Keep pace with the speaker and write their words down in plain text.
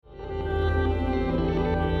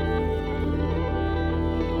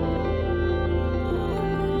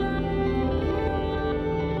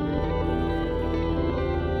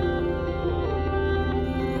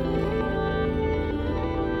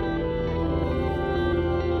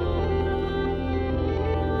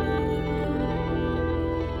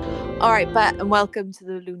All right, and welcome to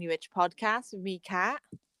the Looney Witch podcast with me, Kat.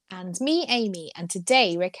 And me, Amy, and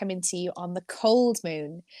today we're coming to you on the cold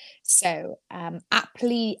moon. So,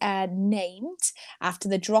 aptly named after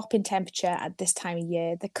the drop in temperature at this time of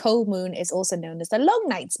year, the cold moon is also known as the long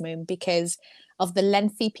night's moon because of the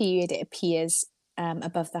lengthy period it appears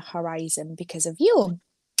above the horizon because of Yule.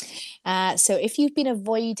 So if you've been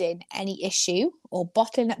avoiding any issue or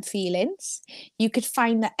bottling up feelings, you could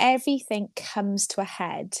find that everything comes to a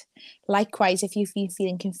head. Likewise, if you've been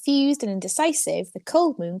feeling confused and indecisive, the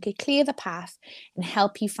cold moon could clear the path and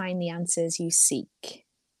help you find the answers you seek.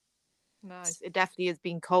 Nice. It definitely has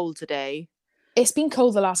been cold today. It's been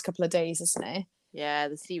cold the last couple of days, isn't it? Yeah,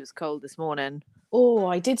 the sea was cold this morning. Oh,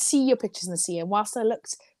 I did see your pictures in the sea, and whilst I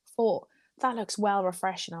thought that looks well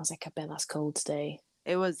refreshing, I was like, I bet that's cold today.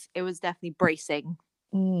 It was definitely bracing.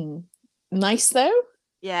 Nice though.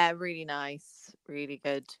 Yeah, really nice. Really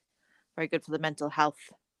good. Very good for the mental health.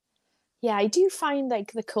 Yeah, I do find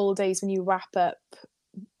like the cold days when you wrap up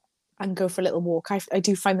and go for a little walk, I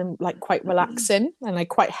do find them like quite relaxing and like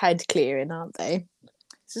quite head clearing, aren't they?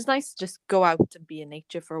 It's just nice to just go out and be in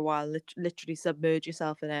nature for a while, literally submerge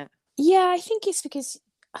yourself in it. Yeah, I think it's because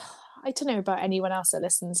I don't know about anyone else that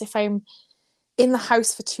listens. If I'm in the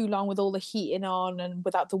house for too long with all the heating on and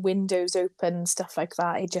without the windows open and stuff like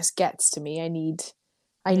that, it just gets to me. I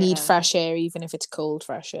need fresh air, even if it's cold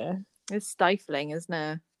fresh air. It's stifling, isn't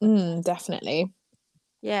it? Definitely.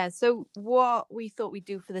 Yeah, so what we thought we'd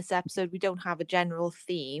do for this episode, we don't have a general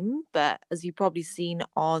theme, but as you've probably seen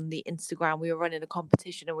on the Instagram, we were running a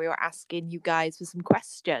competition and we were asking you guys for some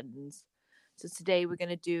questions. So today we're going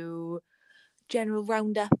to do general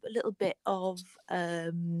roundup, a little bit of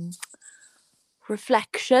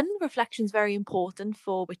reflection. Reflection's very important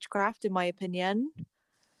for witchcraft, in my opinion.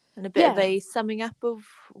 And a bit of a summing up of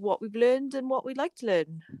what we've learned and what we'd like to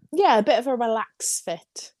learn. Yeah, a bit of a relax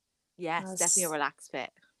fit. Yes, definitely a relaxed fit.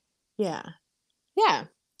 Yeah.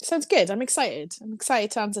 Sounds good. I'm excited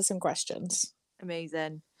to answer some questions.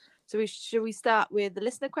 Amazing. So should we start with the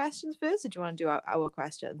listener questions first, or do you want to do our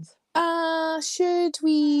questions? Should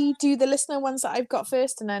we do the listener ones that I've got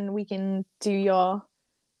first, and then we can do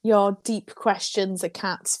your deep questions that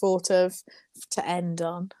Kat's thought of to end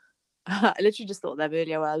on? I literally just thought of them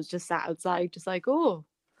earlier while I was just sat outside, just like, oh,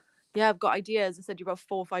 yeah, I've got ideas. I said you've got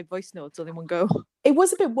 4 or 5 voice notes all in one go. It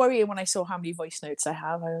was a bit worrying when I saw how many voice notes I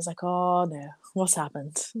have. I was like, oh no, what's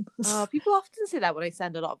happened? People often say that when I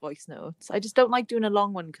send a lot of voice notes. I just don't like doing a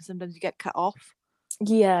long one because sometimes you get cut off.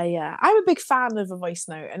 Yeah. I'm a big fan of a voice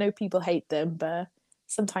note. I know people hate them, but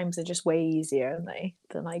sometimes they're just way easier, aren't they,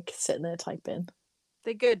 than like sitting there typing.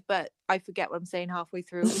 They're good, but I forget what I'm saying halfway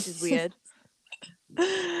through, which is weird.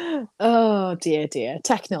 Oh dear.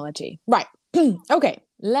 Technology. Right. Okay,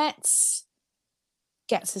 let's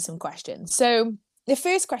get to some questions. So the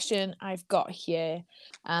first question I've got here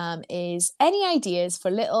is any ideas for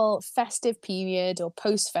little festive period or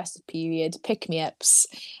post-festive period pick-me-ups,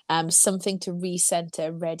 something to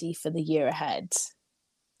recenter ready for the year ahead?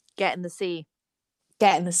 Get in the sea.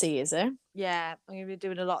 Get in the sea, is it? Yeah, I'm going to be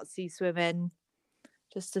doing a lot of sea swimming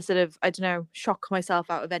just to sort of, I don't know, shock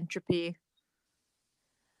myself out of entropy.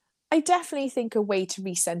 I definitely think a way to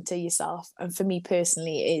recenter yourself, and for me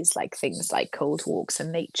personally, is like things like cold walks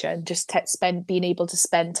in nature and just being able to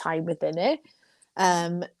spend time within it.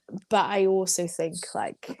 But I also think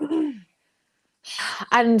like,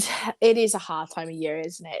 and it is a hard time of year,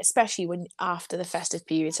 isn't it? Especially when after the festive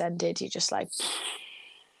period's ended, you're just like,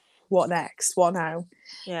 what next? What now?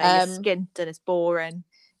 Yeah, you're skint and it's boring.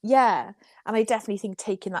 Yeah, and I definitely think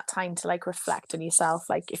taking that time to like reflect on yourself,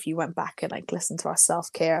 like if you went back and like listen to our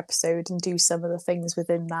self-care episode and do some of the things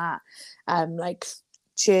within that, like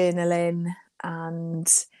journaling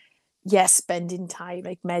and spending time,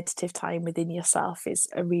 like meditative time within yourself is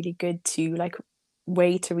a really good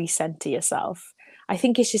way to recenter yourself. I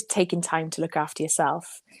think it's just taking time to look after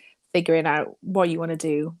yourself, figuring out what you want to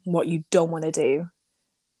do, what you don't want to do,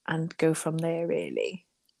 and go from there, really.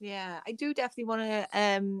 Yeah, I do definitely want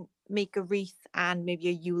to make a wreath and maybe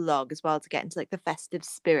a Yule log as well to get into like the festive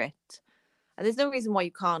spirit. And there's no reason why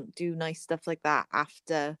you can't do nice stuff like that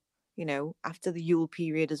after the Yule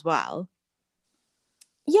period as well.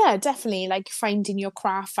 Yeah, definitely. Like finding your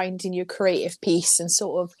craft, finding your creative piece, and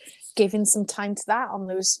sort of giving some time to that on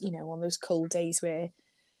those cold days where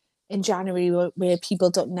in January where people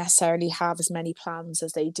don't necessarily have as many plans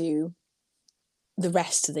as they do the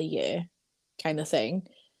rest of the year, kind of thing.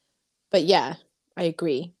 But yeah, I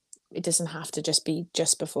agree. It doesn't have to just be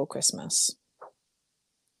just before Christmas.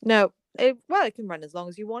 No, it can run as long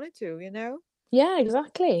as you want it to, Yeah,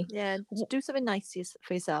 exactly. Yeah, do something nice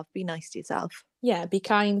for yourself. Be nice to yourself. Yeah, be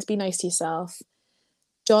kind, be nice to yourself.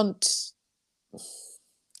 don't.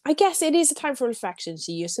 I guess it is a time for reflection.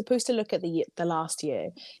 So you're supposed to look at the last year.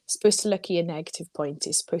 You're supposed to look at your negative points.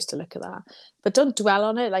 You're supposed to look at that, but don't dwell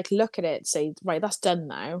on it. Like look at it. Say, right, that's done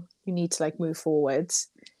now. You need to like move forward.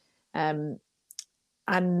 Um,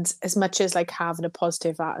 and as much as like having a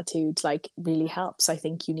positive attitude like really helps, I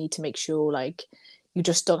think you need to make sure like you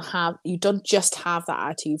don't just have that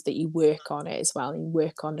attitude, that you work on it as well. You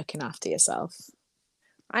work on looking after yourself.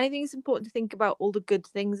 And I think it's important to think about all the good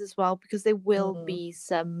things as well, because there will Mm. be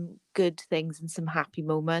some good things and some happy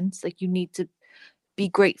moments. Like you need to be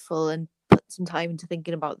grateful and put some time into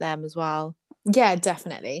thinking about them as well. Yeah,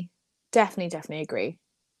 definitely agree.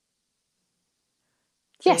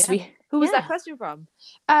 So Yes, yeah. Who was that yeah. question from?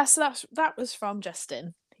 So that was from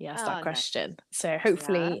Justin. He asked that Oh, nice. question. So Yeah.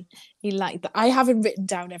 hopefully he liked that. I haven't written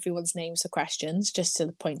down everyone's names for questions just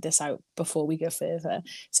to point this out before we go further.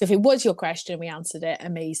 So if it was your question, we answered it.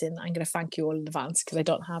 Amazing. I'm going to thank you all in advance because I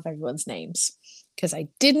don't have everyone's names because I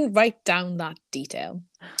didn't write down that detail.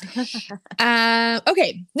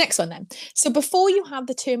 Okay, next one then. So before you had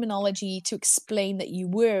the terminology to explain that you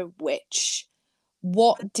were a witch,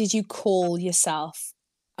 what did you call yourself,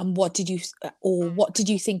 and what did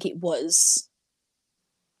you think it was?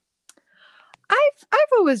 I've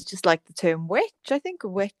always just liked the term witch. I think a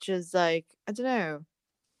witch is like, I don't know.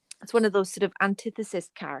 It's one of those sort of antithesis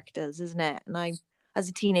characters, isn't it? And I, as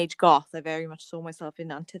a teenage goth, I very much saw myself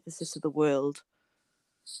in antithesis of the world.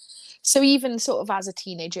 So even sort of as a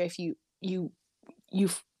teenager, if you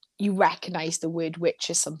you recognize the word witch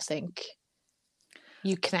as something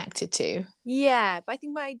you connected to. Yeah, but I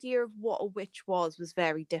think my idea of what a witch was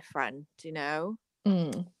very different,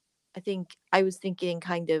 Mm. I think I was thinking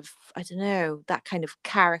kind of, I don't know, that kind of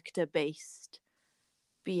character based,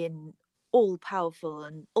 being all powerful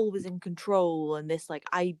and always in control, and this like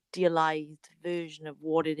idealized version of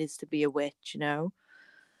what it is to be a witch.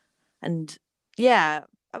 And yeah,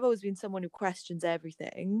 I've always been someone who questions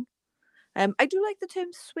everything. I do like the term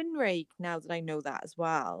swin rake now that I know that as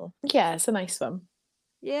well. Yeah, it's a nice one.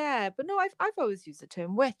 Yeah, but no, I've always used the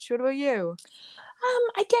term witch. What about you?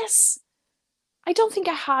 I guess I don't think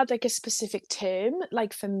I had like a specific term.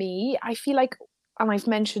 Like for me, I feel like, and I've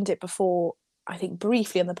mentioned it before, I think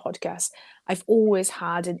briefly on the podcast, I've always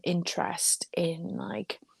had an interest in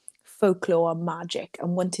like folklore and magic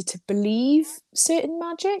and wanted to believe certain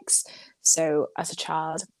magics. So as a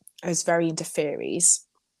child, I was very into fairies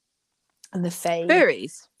and the fae.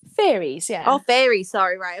 Fairies. Fairies, yeah. Oh, fairies.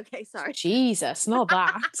 Sorry, right. Okay, sorry. Jesus, not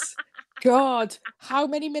that. God, how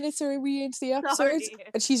many minutes are we into the episode? Sorry.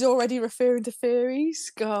 And she's already referring to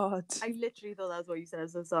fairies? God. I literally thought that was what you said.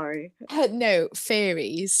 So sorry. No,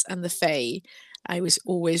 fairies and the fae. I was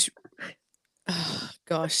always, oh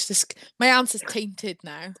gosh, this my answer's tainted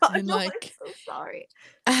now. Oh, I'm no, I'm like, so sorry.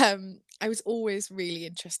 I was always really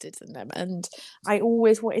interested in them, and I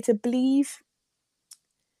always wanted to believe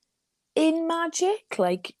in magic,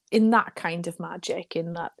 like in that kind of magic,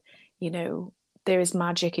 in that, you know, there is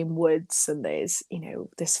magic in woods and there's,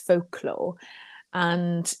 this folklore.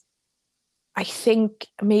 And I think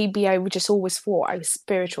maybe I would just always thought I was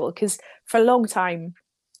spiritual because for a long time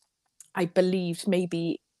I believed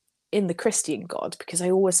maybe in the Christian God because I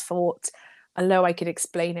always thought, although I could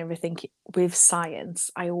explain everything with science,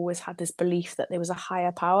 I always had this belief that there was a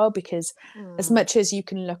higher power because as Hmm. much as you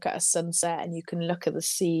can look at a sunset and you can look at the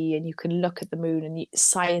sea and you can look at the moon and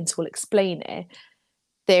science will explain it,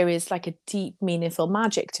 there is like a deep, meaningful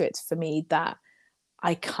magic to it for me that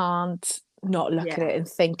I can't not look at Yeah. it and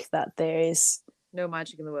think that No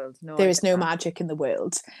magic in the world. No, there I is get no that. magic in the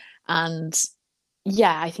world. And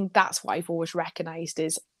yeah, I think that's what I've always recognized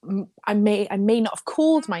is I may not have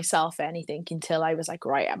called myself anything until I was like,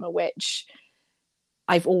 right, I'm a witch.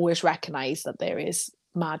 I've always recognized that there is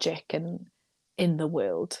magic and in the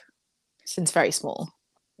world since very small.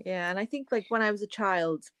 Yeah, and I think like when I was a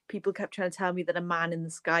child, people kept trying to tell me that a man in the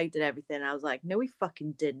sky did everything. I was like, no, he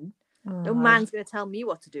fucking didn't. No Uh, man's gonna tell me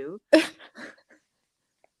what to do.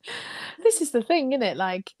 this is the thing, isn't it?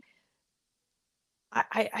 Like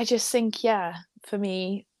I just think, yeah, for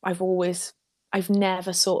me, I've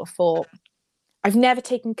never sort of thought, I've never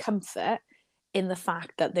taken comfort in the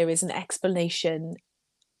fact that there is an explanation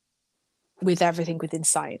with everything within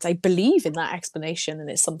science. I believe in that explanation, and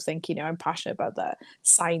it's something, I'm passionate about that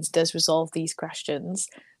science does resolve these questions.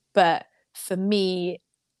 But for me,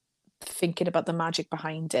 thinking about the magic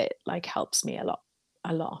behind it like helps me a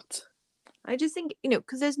lot. I just think,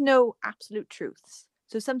 because there's no absolute truths.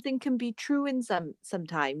 So something can be true in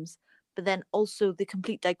sometimes, but then also the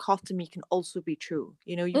complete dichotomy can also be true.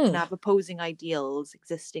 You can Mm, have opposing ideals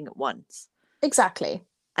existing at once. exactly.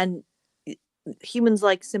 And humans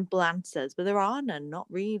like simple answers, but there are none, not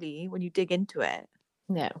really, when you dig into it.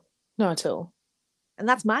 No, not at all. And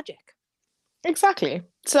that's magic. Exactly.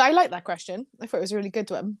 So I like that question. I thought it was a really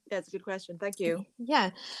good one. Yeah, it's a good question. Thank you.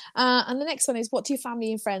 Yeah. And the next one is, what do your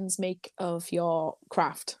family and friends make of your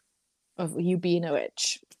craft, of you being a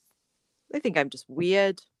witch? They think I'm just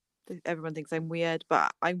weird. Everyone thinks I'm weird,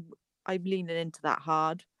 but I'm leaning into that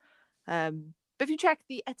hard. But if you check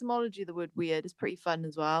the etymology of the word weird, it's pretty fun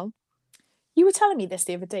as well. You were telling me this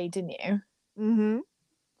the other day, didn't you? Mm-hmm.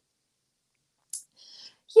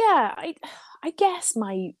 Yeah, I guess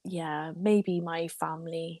maybe my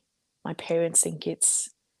family, my parents think it's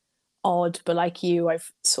odd, but like you,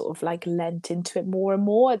 I've sort of like lent into it more and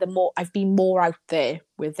more. The more I've been more out there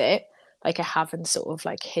with it, like I haven't sort of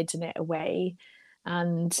like hidden it away.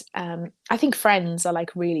 And I think friends are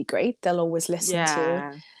like really great. They'll always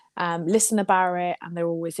Yeah. listen about it, and they're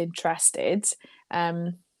always interested.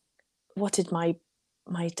 Um, what did my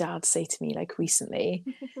dad say to me like recently?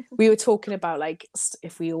 We were talking about like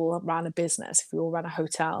if we all ran a business, if we all ran a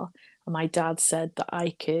hotel, and my dad said that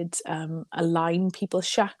I could align people's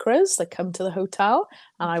chakras that come to the hotel,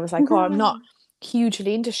 and I was like, oh, I'm not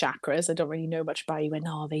hugely into chakras. I don't really know much about you. He went,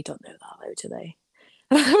 no, they don't know that though, do they?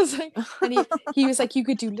 And I was like, and he was like, you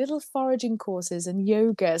could do little foraging courses and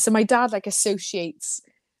yoga. So my dad like associates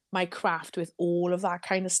my craft with all of that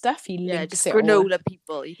kind of stuff. He Yeah, links just it all. granola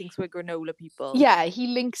people. He thinks we're granola people. Yeah, he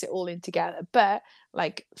links it all in together. But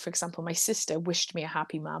like, for example, my sister wished me a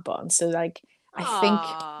happy marathon. So like, I think,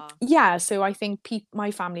 Ah. yeah, so I think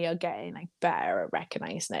my family are getting like better at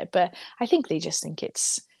recognizing it. But I think they just think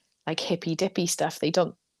it's like hippy dippy stuff. They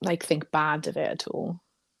don't like think bad of it at all.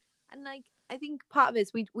 And like I think part of it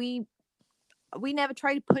is we never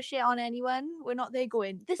try to push it on anyone. We're not there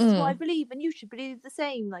going, this is what I Mm. believe and you should believe the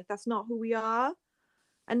same. Like that's not who we are.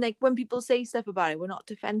 And like when people say stuff about it, we're not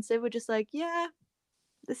defensive. We're just like, yeah,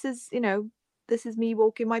 this is, this is me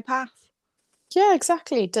walking my path. Yeah,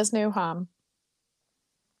 exactly. It does no harm.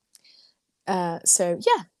 So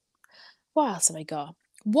yeah, what else have I got?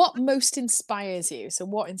 What most inspires you? So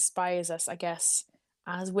what inspires us, I guess,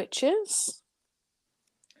 as witches?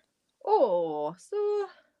 Oh, so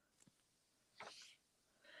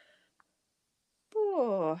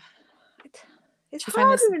oh, it, it's Do you find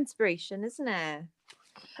hard this? with inspiration, isn't it?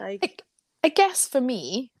 I, Like, I guess for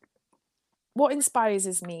me, what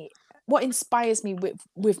inspires me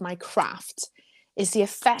with my craft is the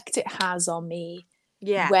effect it has on me when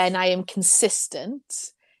yes. I am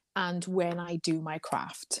consistent and when I do my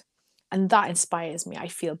craft. And that inspires me. I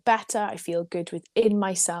feel better, I feel good within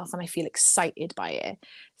myself, and I feel excited by it.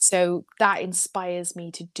 So that inspires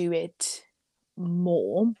me to do it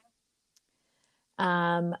more.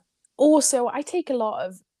 Um, Also, I take a lot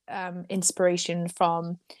of inspiration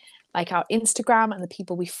from like our Instagram and the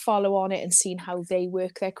people we follow on it and seeing how they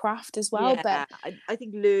work their craft as well. Yeah, But I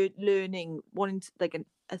think learning, wanting to, like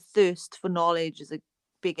a thirst for knowledge is a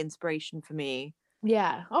big inspiration for me.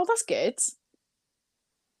 yeah, oh, that's good.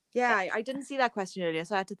 Yeah, I didn't see that question earlier,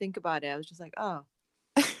 so I had to think about it. I was just like, oh,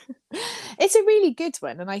 It's a really good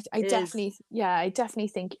one, and I it is. definitely, yeah, I definitely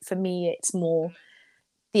think for me it's more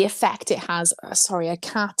the effect it has. Sorry, a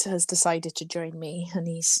cat has decided to join me, and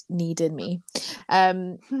he's needed me.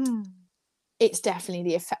 Um, it's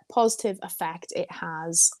definitely the positive effect it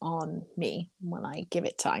has on me when I give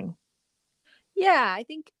it time. Yeah, I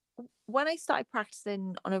think when I started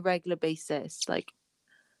practicing on a regular basis, like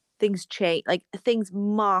things change, like things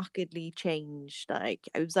markedly changed. Like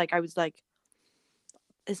I was like,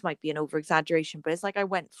 this might be an over exaggeration, but it's like I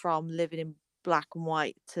went from living in black and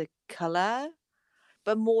white to color,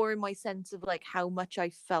 but more in my sense of like how much I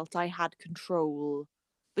felt I had control.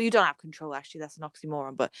 But you don't have control, actually. That's an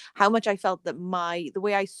oxymoron. But how much I felt that the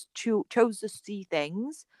way I chose to see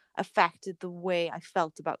things affected the way I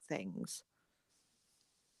felt about things.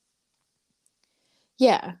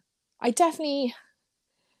 Yeah, I definitely,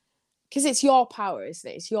 because it's your power, isn't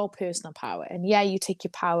it? It's your personal power. And yeah, you take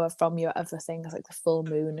your power from your other things like the full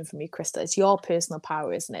moon and from your crystal. It's your personal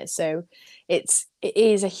power, isn't it? So it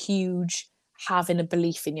is a huge having a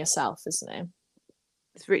belief in yourself, isn't it?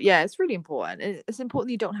 Yeah, it's really important. It's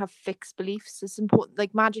important you don't have fixed beliefs. It's important,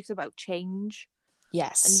 like magic's about change, and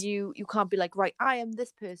Yes. you can't be like, right, I am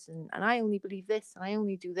this person and I only believe this and I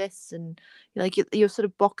only do this, and like you're sort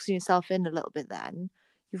of boxing yourself in a little bit. Then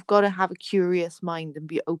you've got to have a curious mind and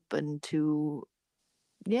be open to,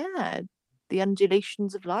 yeah, the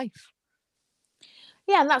undulations of life.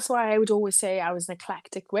 Yeah, and that's why I would always say I was an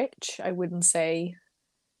eclectic witch. I wouldn't say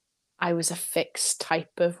I was a fixed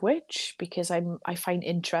type of witch because I find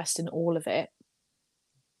interest in all of it.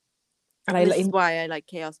 And I And this is like why I like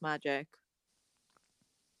chaos magic.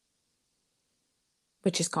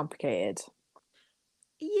 which is complicated.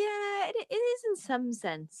 Yeah, it is in some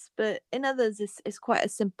sense, but in others, it's quite a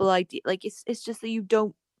simple idea. Like it's just that you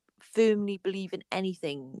don't firmly believe in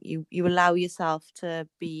anything. You allow yourself to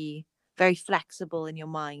be very flexible in your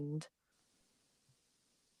mind.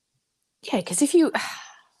 Yeah, because if you,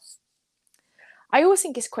 I always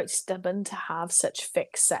think it's quite stubborn to have such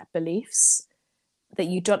fixed set beliefs that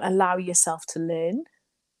you don't allow yourself to learn.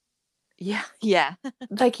 Yeah, yeah.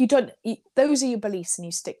 Like you don't, those are your beliefs and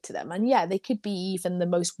you stick to them. And yeah, they could be even the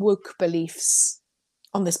most woke beliefs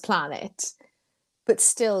on this planet, but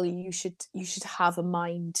still you should have a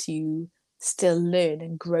mind to still learn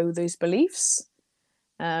and grow those beliefs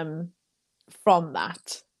um, from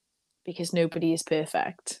that, because nobody is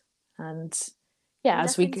perfect. And yeah,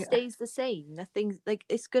 as we Nothing go, stays the same. Nothing like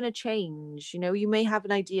it's gonna change. You may have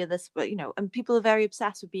an idea this, but and people are very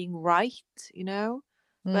obsessed with being right. You know,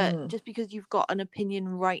 but mm, just because you've got an opinion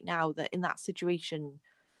right now that in that situation,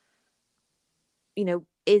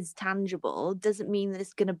 is tangible, doesn't mean that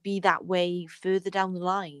it's gonna be that way further down the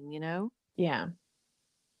line. yeah.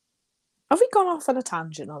 Have we gone off on a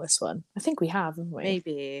tangent on this one? I think we have, haven't we?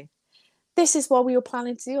 Maybe. This is what we were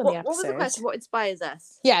planning to do on the What was the episode. question? What inspires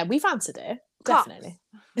us? Yeah, we've answered it. Cocks. Definitely.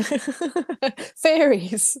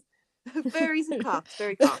 Fairies. Furries and cocks.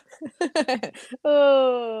 Very cocks.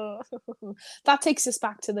 Oh, that takes us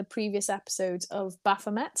back to the previous episode of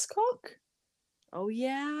Baphomet's cock. Oh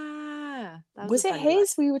yeah. That was a Was it funny one.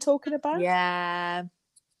 his we were talking about? Yeah.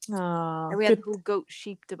 Oh, And we had good. the whole goat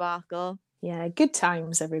sheep debacle. Yeah, good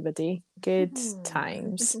times, everybody. Good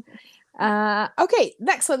times. Okay,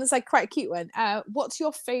 next one is like quite a cute one. What's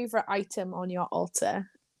your favorite item on your altar?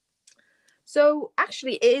 So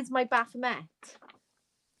actually it is my Baphomet.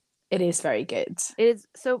 It is very good. It is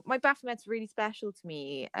so my Baphomet's really special to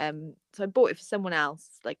me. So I bought it for someone else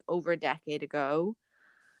like over a decade ago.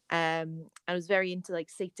 I was very into like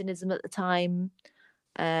Satanism at the time.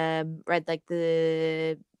 Read like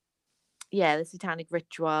the satanic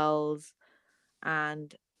rituals,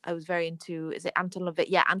 and I was very into, is it Anton LaVey?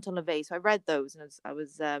 Yeah, Anton LaVey. So I read those, and I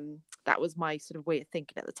was that was my sort of way of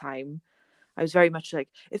thinking at the time. I was very much like,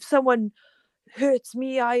 if someone hurts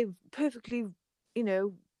me, I'm perfectly, you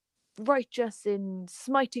know, righteous in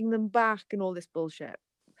smiting them back and all this bullshit.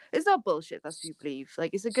 It's not bullshit, that's what you believe.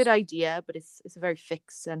 Like it's a good idea, but it's a very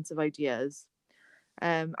fixed sense of ideas.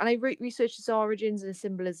 And I researched its origins and its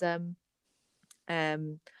symbolism.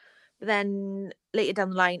 Um, but then later down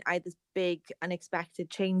the line, I had this big unexpected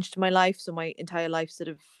change to my life. So my entire life sort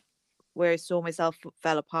of where I saw myself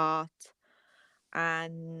fell apart,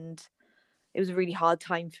 and it was a really hard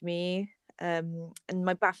time for me. And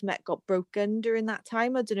my Baphomet got broken during that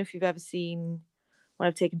time. I don't know if you've ever seen when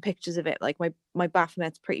I've taken pictures of it. Like my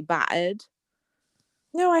Baphomet's pretty battered.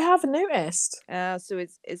 No, I haven't noticed. So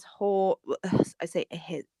it's whole. I say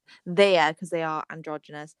his there because they are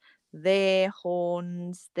androgynous. Their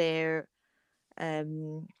horns, their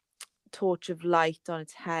um torch of light on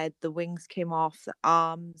its head, the wings came off, the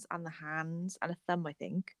arms and the hands and a thumb, I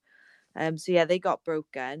think. So yeah, they got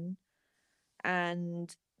broken.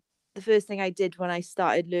 And the first thing I did when I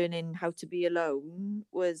started learning how to be alone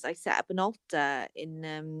was I set up an altar in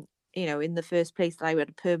the first place that I had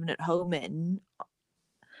a permanent home in.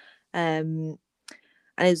 Um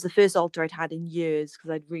and it was the first altar I'd had in years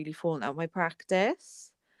because I'd really fallen out of my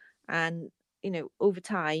practice. And over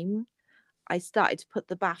time I started to put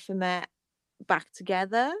the Baphomet back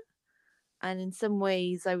together. And in some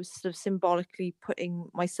ways, I was sort of symbolically putting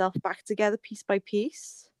myself back together piece by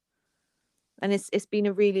piece. And it's been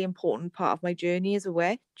a really important part of my journey as a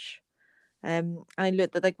witch. And I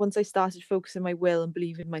learned that like once I started focusing my will and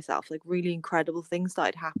believing in myself, like really incredible things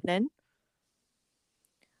started happening.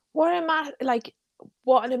 What am I like?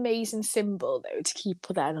 What an amazing symbol, though, to keep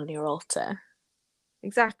then on your altar.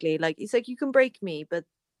 Exactly. Like it's like you can break me, but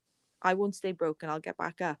I won't stay broken. I'll get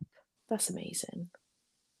back up. That's amazing.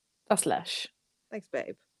 That's lush. Thanks,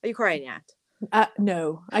 babe. Are you crying yet?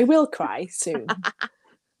 No, I will cry soon.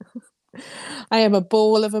 I am a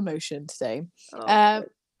ball of emotion today. Oh, Um,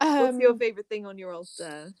 what's your um, favorite thing on your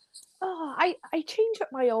altar? I change up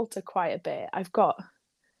my altar quite a bit. I've got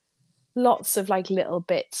lots of like little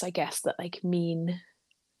bits, I guess, that like mean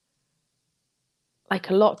like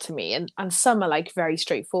a lot to me, and some are like very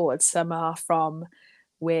straightforward. Some are from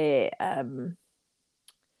where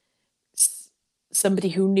somebody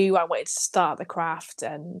who knew I wanted to start the craft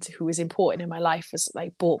and who was important in my life was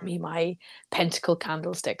like bought me my pentacle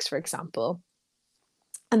candlesticks, for example.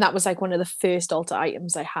 And that was like one of the first altar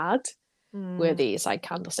items I had were Mm. these like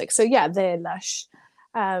candlesticks. So yeah, they're lush.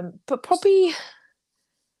 But probably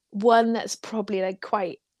one that's probably like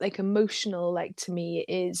quite like emotional, like to me,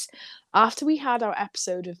 is after we had our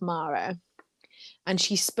episode of Mara, and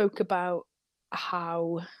she spoke about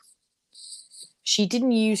how she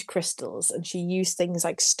didn't use crystals and she used things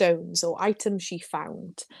like stones or items she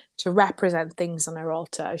found to represent things on her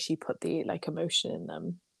altar as she put the like emotion in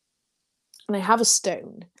them. And I have a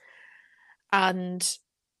stone, and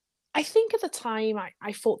I think at the time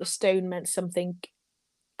I thought the stone meant something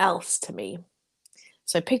else to me.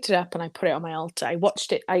 So I picked it up and I put it on my altar. I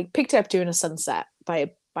watched it. I picked it up during a sunset by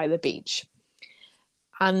the beach,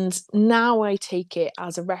 and now I take it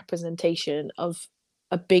as a representation of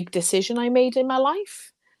a big decision I made in my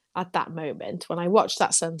life at that moment. When I watched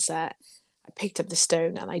that sunset, I picked up the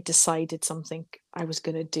stone and I decided something I was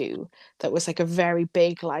going to do that was like a very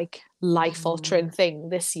big, like life Oh. altering thing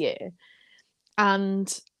this year.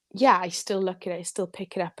 And yeah, I still look at it, I still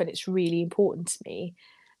pick it up, and it's really important to me.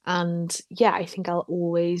 And yeah, I think I'll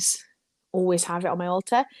always have it on my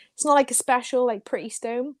altar. It's not like a special, like pretty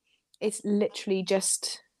stone. It's literally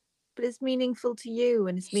just But it's meaningful to you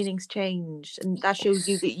and its meaning's changed. And that shows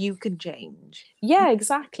you that you can change. yeah,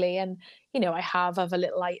 exactly. And I have other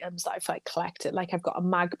little items that I've like collected. Like I've got a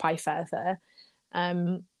magpie feather,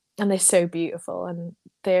 um, and they're so beautiful. And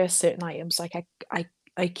there are certain items like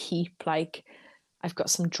I keep like I've got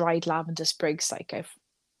some dried lavender sprigs like I've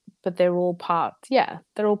but they're all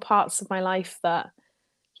parts of my life that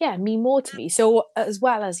mean more to me. So as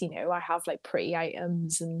well as I have like pretty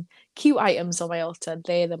items and cute items on my altar,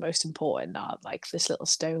 they're the most important, not like this little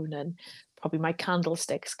stone and probably my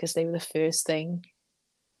candlesticks because they were the first thing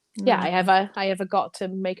Mm, I ever got to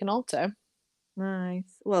make an altar.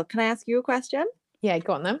 nice. Well, can I ask you a question? Yeah,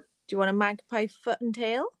 go on then. Do you want a magpie foot and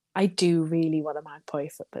tail? I do really want a magpie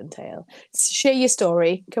foot and tail. Share your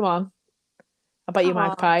story, come on, about your Oh,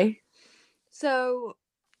 magpie. so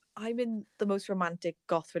I'm in the most romantic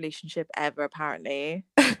goth relationship ever, apparently.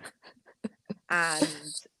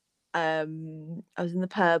 And I was in the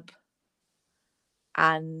pub,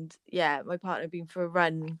 and yeah, my partner had been for a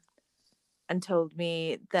run and told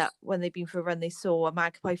me that when they'd been for a run, they saw a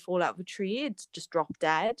magpie fall out of a tree. It's just dropped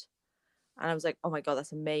dead. And I was like, oh my God,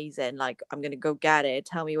 that's amazing. Like, I'm going to go get it.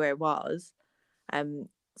 Tell me where it was. Um,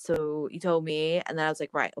 so he told me, and then I was like,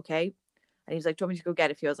 right, okay. And he was like, do you want me to go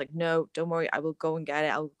get it for you? I was like, no, don't worry. I will go and get it.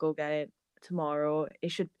 I'll go get it tomorrow.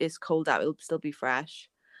 It's cold out. It'll still be fresh.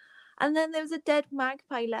 And then there was a dead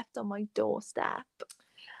magpie left on my doorstep.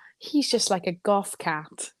 He's just like a goth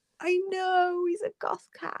cat. I know, he's a goth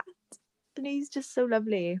cat. And he's just so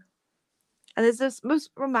lovely. And it's the most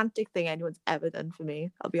romantic thing anyone's ever done for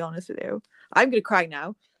me. I'll be honest with you. I'm gonna cry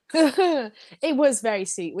now. It was very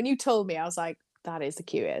sweet. When you told me, I was like, that is the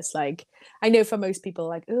cutest. Like, I know for most people,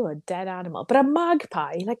 like, oh, a dead animal, but a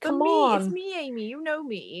magpie, like, But come me, it's on. me, Amy. You know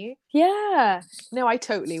me. Yeah. No, I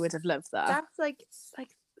totally would have loved that. That's like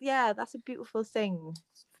yeah, that's a beautiful thing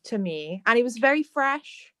to me. And it was very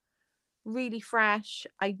fresh, really fresh.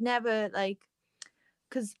 I'd never like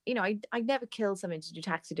because I'd never kill something to do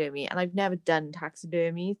taxidermy, and I've never done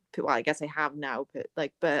taxidermy. Well, I guess I have now,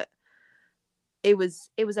 but it was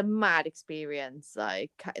a mad experience, like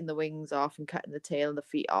cutting the wings off and cutting the tail and the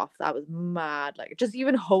feet off. That was mad. Like just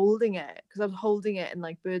even holding it, because I was holding it, and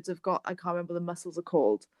like birds have got, I can't remember what the muscles are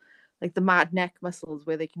called, like the mad neck muscles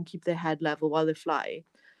where they can keep their head level while they fly.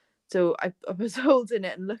 So I was holding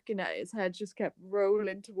it and looking at it, his head just kept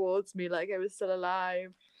rolling towards me like I was still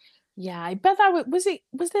alive. Yeah, I bet that was it.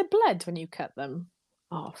 Was there blood when you cut them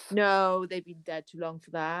off? No, they've been dead too long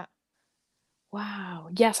for that. Wow.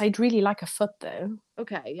 Yes, I'd really like a foot though.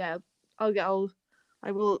 Okay, yeah, I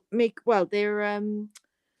will make. Well, they're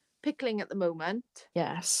pickling at the moment.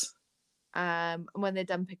 Yes. And when they're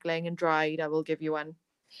done pickling and dried, I will give you one.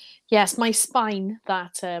 Yes, my spine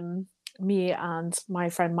that me and my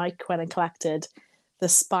friend Mike went and collected, the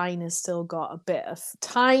spine has still got a bit of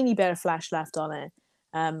tiny bit of flesh left on it.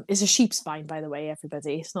 It's a sheep spine, by the way,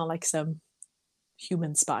 everybody. It's not like some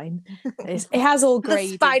human spine. It has all The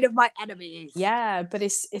graded. spine of my enemies. Yeah, but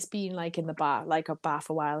it's been like in the bath, like a bath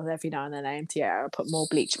a while. And every now and then I empty it. I put more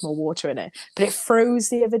bleach, more water in it. But it froze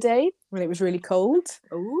the other day when it was really cold,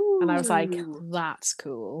 and I was like, Ooh. "That's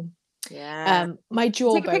cool." Yeah. My Take a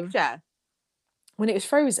jawbone picture. when it was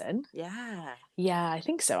frozen. Yeah. Yeah, I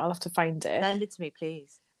think so. I'll have to find it. Send it to me,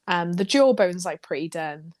 please. The jawbone's like pretty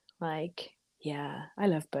done. Like, yeah, I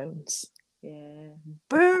love bones. Yeah.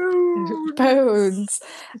 Boom. Bones.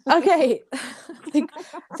 Okay,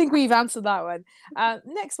 I think we've answered that one.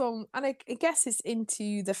 Next one, and I guess it's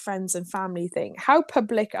into the friends and family thing. How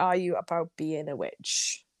public are you about being a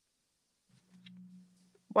witch?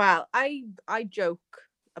 Well, I joke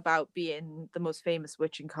about being the most famous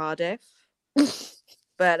witch in Cardiff,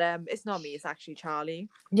 But it's not me. It's actually Charlie.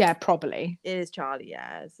 Yeah, probably. It is Charlie.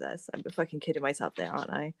 Yeah, I'm fucking kidding myself there,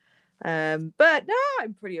 aren't I? But no,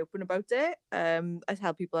 I'm pretty open about it. I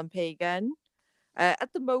tell people I'm pagan.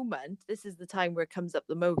 At the moment, this is the time where it comes up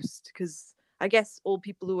the most because I guess all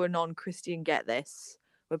people who are non-Christian get this.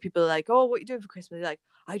 Where people are like, "Oh, what are you doing for Christmas?" They're like,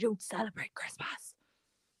 "I don't celebrate Christmas.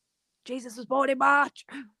 Jesus was born in March."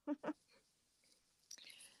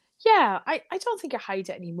 Yeah, I don't think I hide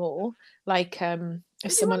it anymore. Like, if Did you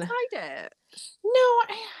once someone hide it? No,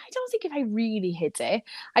 I don't think if I really hid it,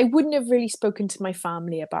 I wouldn't have really spoken to my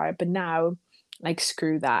family about it, but now, like,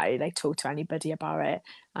 screw that, I, like, talk to anybody about it,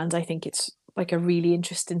 and I think it's, like, a really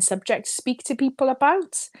interesting subject to speak to people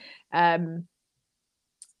about. Um,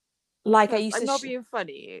 like, I Plus, used I'm to not being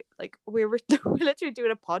funny. Like we're literally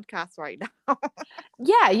doing a podcast right now.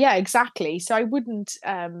 Yeah, exactly. So I wouldn't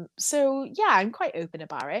so yeah, I'm quite open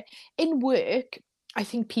about it. In work, I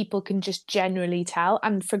think people can just generally tell.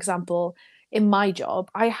 And for example, in my job,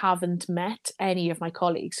 I haven't met any of my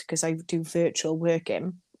colleagues because I do virtual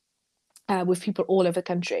working with people all over the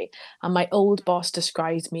country. And my old boss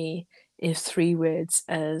described me in 3 words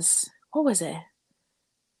as what was it?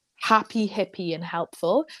 Happy, hippie, and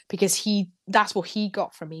helpful because that's what he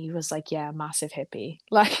got from me. He was like, yeah, massive hippie.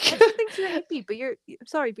 Like Everyone thinks you're a hippie, but I'm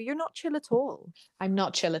sorry, but you're not chill at all. I'm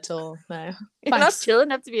not chill at all. No. You're not Thanks. chill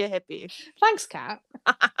enough to be a hippie. Thanks, Kat.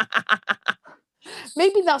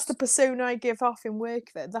 Maybe that's the persona I give off in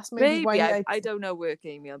work then. That's maybe why Maybe I I don't know work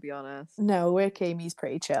Amy, I'll be honest. no, work Amy's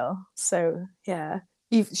pretty chill. So yeah.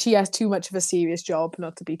 She has too much of a serious job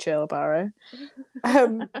not to be chill about her.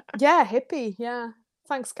 Yeah, hippie, yeah.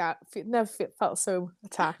 Thanks, Kat. Never felt so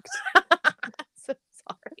attacked. So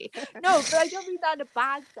sorry. No, but I don't mean that in a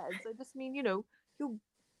bad sense. I just mean,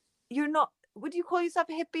 you're not. Would you call yourself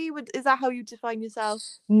a hippie? Is that how you define yourself?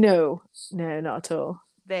 No, no, not at all.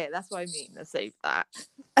 There, that's what I mean. Let's save that.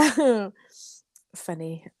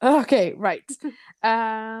 Funny. Okay, right.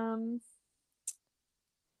 Um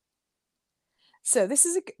So this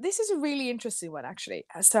is a really interesting one actually.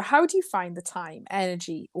 So how do you find the time,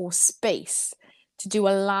 energy, or space to do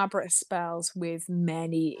elaborate spells with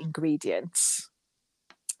many ingredients?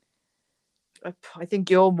 I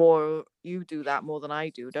think you do that more than I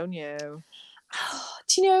do, don't you?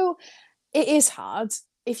 Do you know it is hard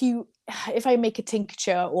if I make a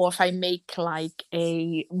tincture or if I make like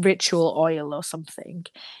a ritual oil or something,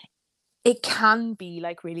 it can be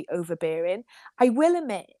like really overbearing. I will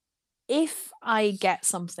admit, if I get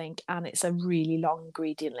something and it's a really long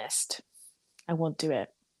ingredient list, I won't do it.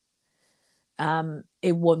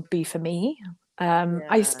 It won't be for me.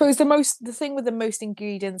 I Yeah. suppose the thing with the most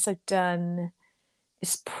ingredients I've done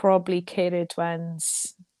is probably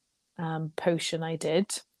Ceridwen's potion I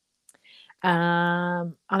did.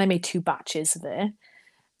 And I made 2 batches of it.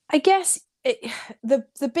 I guess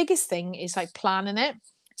the biggest thing is like planning it.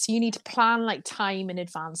 So you need to plan like time in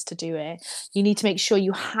advance to do it. You need to make sure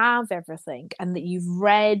you have everything and that you've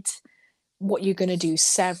read what you're going to do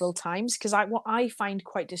several times because what I find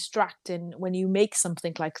quite distracting when you make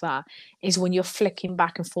something like that is when you're flicking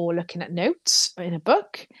back and forth looking at notes in a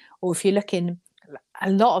book, or if you're looking, a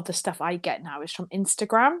lot of the stuff I get now is from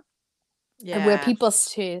Instagram and where Yeah. people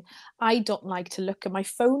say I don't like to look at my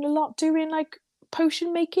phone a lot during like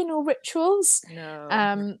potion making or rituals.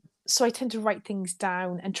 No. So I tend to write things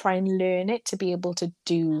down and try and learn it to be able to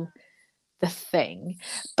do the thing.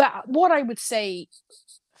 But what I would say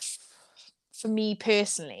for me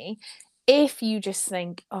personally, if you just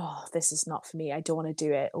think, oh, this is not for me, I don't want to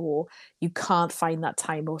do it, or you can't find that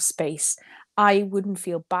time or space, I wouldn't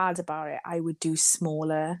feel bad about it. I would do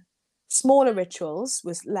smaller rituals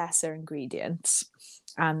with lesser ingredients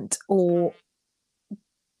and or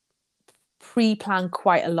pre-plan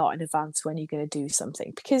quite a lot in advance when you're going to do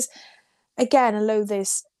something because again, although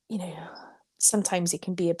there's sometimes it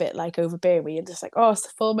can be a bit like overbearing where you're just like, oh, it's the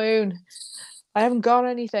full moon, I haven't got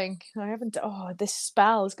anything. I haven't. Oh, this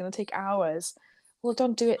spell is going to take hours. Well,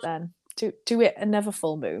 don't do it then. Do it another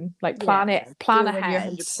full moon. Like Yeah. Do plan it when you're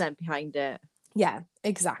ahead. 100% behind it. Yeah,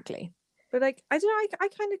 exactly. But like, I don't know. I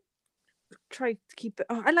kind of try to keep it.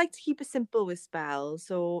 I like to keep it simple with spells.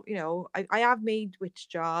 So I have made witch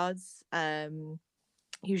jars.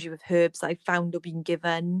 Usually with herbs I found or been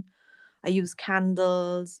given. I use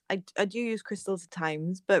candles. I do use crystals at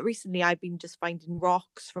times, but recently I've been just finding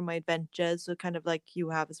rocks from my adventures, so kind of like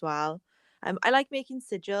you have as well. I like making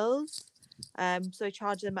sigils. So I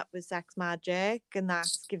charge them up with sex magic, and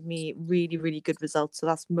that's given me really, really good results. So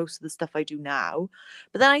that's most of the stuff I do now.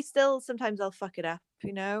 But then I still sometimes I'll fuck it up.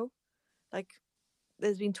 Like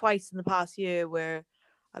there's been twice in the past year where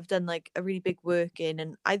I've done like a really big work in,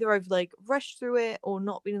 and either I've like rushed through it or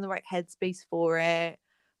not been in the right headspace for it.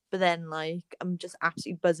 but then like I'm just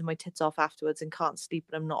absolutely buzzing my tits off afterwards and can't sleep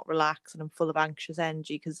and I'm not relaxed and I'm full of anxious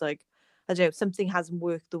energy because like I don't know, something hasn't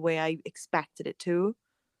worked the way I expected it to.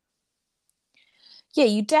 Yeah,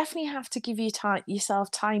 you definitely have to give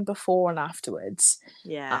yourself time before and afterwards. I-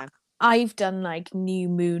 Yeah. I've done like new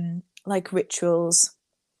moon like rituals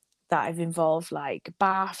that have involved like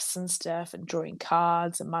baths and stuff and drawing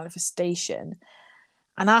cards and manifestation.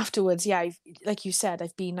 And afterwards, yeah, like you said,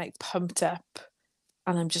 I've been like pumped up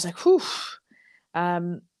and I'm just like, whew.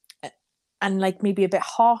 Um, and like maybe a bit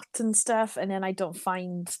hot and stuff, and then I don't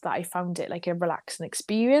find that I found it like a relaxing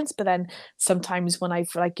experience. But then sometimes when I've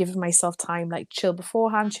like given myself time, like chill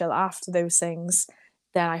beforehand, chill after those things,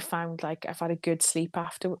 then I found like I've had a good sleep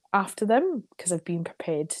after them because I've been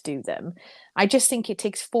prepared to do them. I just think it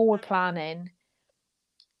takes forward planning.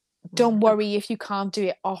 Don't worry if you can't do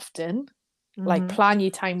it often. Like Mm-hmm. plan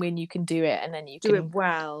your time when you can do it, and then you Do it can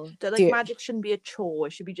well. do Like it. magic shouldn't be a chore.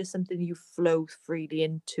 It should be just something you flow freely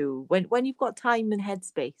into when you've got time and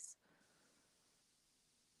headspace.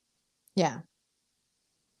 Yeah,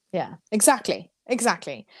 yeah, exactly.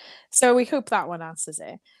 So we hope that one answers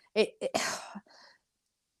it. It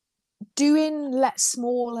doing less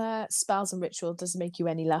smaller spells and ritual doesn't make you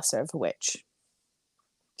any lesser of a witch.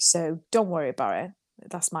 So don't worry about it.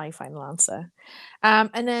 That's my final answer.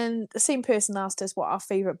 And then the same person asked us what our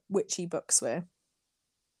favourite witchy books were.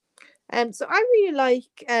 So I really like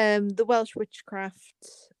the Welsh witchcraft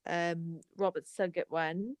Robert Suggett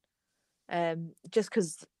one. Just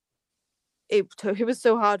because it was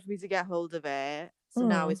so hard for me to get hold of it. So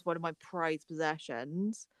now Mm. it's one of my prized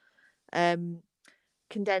possessions. Um,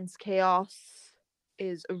 Condensed Chaos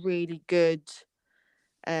is a really good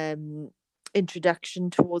um introduction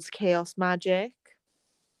towards chaos magic.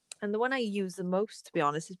 And the one I use the most, to be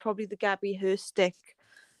honest, is probably the Gabby Herstick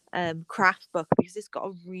craft book because it's got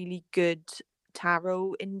a really good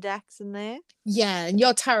tarot index in there. Yeah, and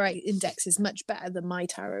your tarot index is much better than my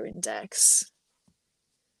tarot index.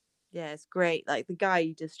 Yeah, it's great. Like the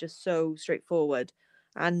guide is just so straightforward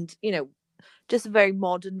and, just a very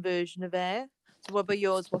modern version of it. So what about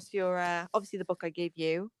yours? What's your obviously the book I gave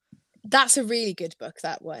you? That's a really good book,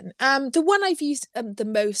 that one. The one I've used the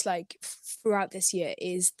most like throughout this year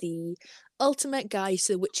is the Ultimate Guide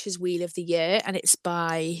to the Witch's Wheel of the Year, and it's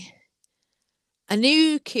by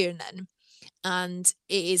Anu Kiernan, and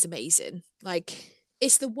it is amazing. Like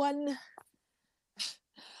it's the one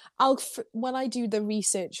when I do the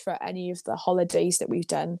research for any of the holidays that we've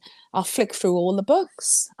done, I'll flick through all the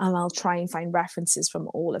books and I'll try and find references from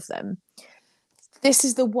all of them. This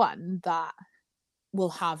is the one that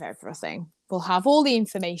will have everything. Will have all the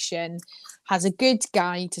information, has a good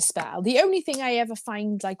guide to spell. The only thing I ever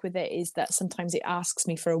find like with it is that sometimes it asks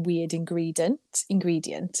me for a weird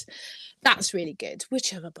ingredient. That's really good.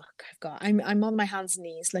 Which other book I've got? I'm on my hands and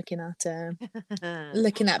knees looking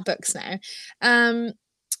at books now. Um,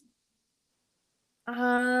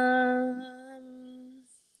 um,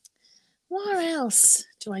 what else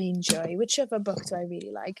do I enjoy? Which other book do I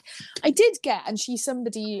really like? I did get, and she's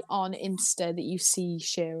somebody on Insta that you see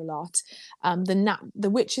share a lot. The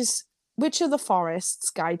Witch of the Forest's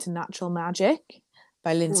Guide to Natural Magic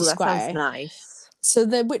by Lindsay Oh, that sounds Squire. nice. So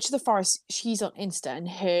the Witch of the Forest, she's on Insta, and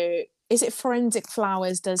her is it Forensic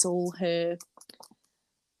Flowers does all her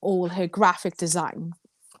graphic design,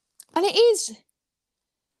 and it is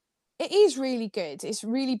really good. It's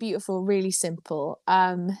really beautiful, really simple.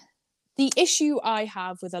 The issue I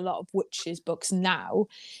have with a lot of witches books now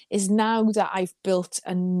is now that I've built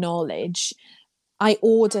a knowledge, I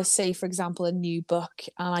order, say, for example, a new book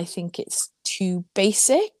and I think it's too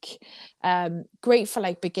basic. Great for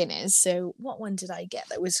like beginners. So what one did I get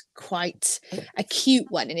that was quite a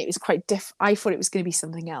cute one and it was quite I thought it was going to be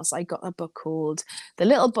something else. I got a book called The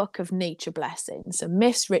Little Book of Nature Blessings, so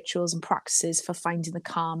myths, rituals and practices for finding the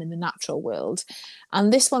calm in the natural world.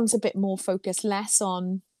 And this one's a bit more focused, less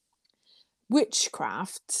on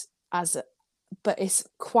witchcraft but it's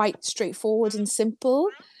quite straightforward and simple.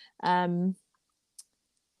 Um,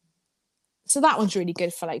 so that one's really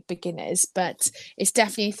good for like beginners, but it's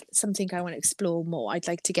definitely something I want to explore more. I'd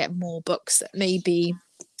like to get more books that maybe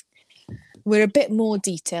we're a bit more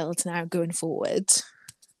detailed now going forward.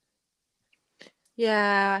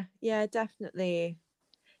 Yeah, yeah, definitely.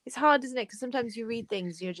 It's hard, isn't it? Because sometimes you read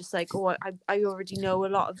things, you're just like, oh, I already know a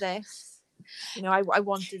lot of this. I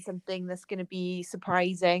wanted something that's going to be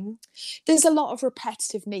surprising. There's a lot of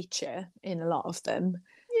repetitive nature in a lot of them.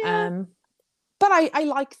 Yeah. But I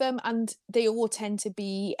like them, and they all tend to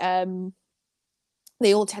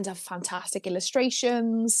have fantastic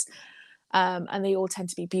illustrations, and they all tend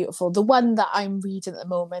to be beautiful. The one that I'm reading at the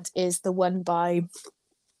moment is the one by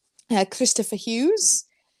Christopher Hughes.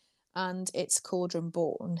 and it's called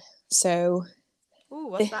Reborn. So, Oh,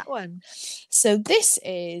 what's th- that one? so this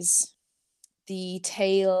is the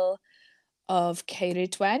tale of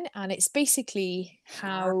Ceridwen, and it's basically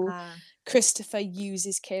how Ah, Christopher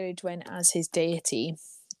uses Ceridwen as his deity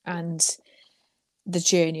and the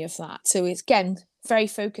journey of that. So it's again very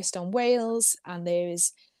focused on Wales, and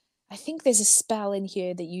I think there's a spell in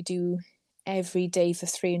here that you do every day for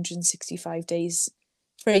 365 days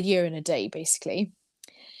for a year and a day, basically.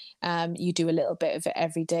 You do a little bit of it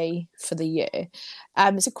every day for the year.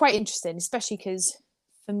 So quite interesting, especially because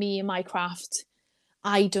for me in my craft,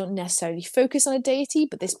 I don't necessarily focus on a deity,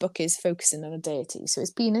 but this book is focusing on a deity. So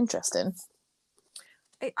it's been interesting.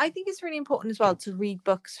 I think it's really important as well to read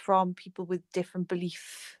books from people with different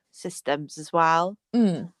belief systems as well.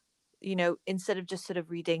 Mm. You know, instead of just sort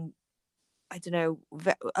of reading, I don't know,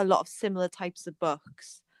 a lot of similar types of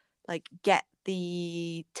books, like get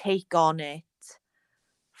the take on it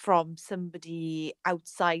from somebody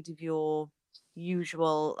outside of your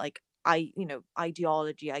usual, like,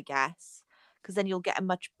 ideology, I guess, because then you'll get a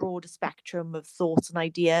much broader spectrum of thoughts and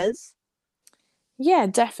ideas. Yeah,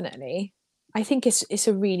 definitely. I think it's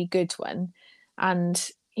a really good one. And,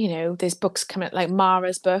 there's books coming out like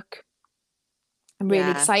Mara's book. I'm really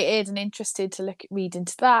Yeah. excited and interested to read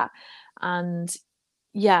into that. And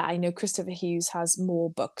yeah, I know Christopher Hughes has more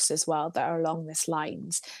books as well that are along this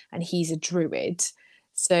lines, and he's a druid.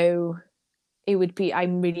 So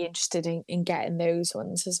I'm really interested in getting those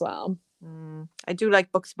ones as well. I do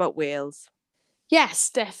like books about whales. Yes,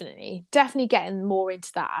 definitely. Definitely getting more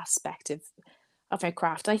into that aspect of my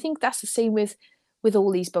craft. I think that's the same with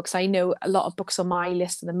all these books. I know a lot of books on my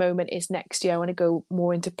list at the moment is next year I want to go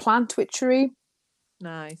more into plant witchery,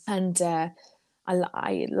 Nice. and a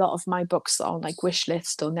lot of my books on like wish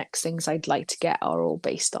list or next things I'd like to get are all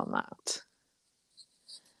based on that.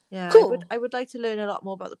 Yeah, I would Cool. I would like to learn a lot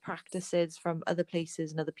more about the practices from other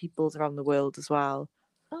places and other peoples around the world as well.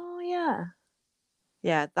 Oh yeah,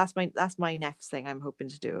 Yeah, that's my next thing I'm hoping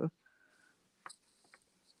to do.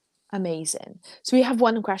 amazing. So we have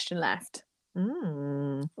one question left.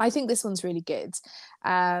 Mm. I think this one's really good.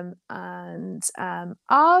 And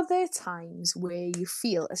Are there times where you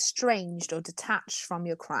feel estranged or detached from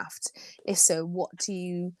your craft? If so, what do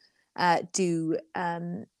you do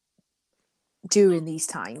during these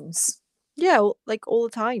times? Yeah, like all the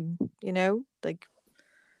time, like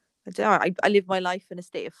I don't know, I live my life in a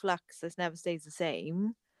state of flux. This never stays the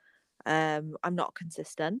same. I'm not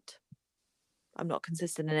consistent. I'm not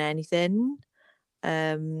consistent in anything.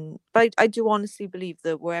 But I do honestly believe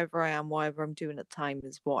that wherever I am, whatever I'm doing at the time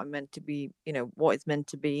is what I'm meant to be, what it's meant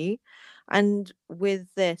to be. And with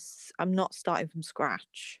this, I'm not starting from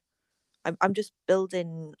scratch. I'm just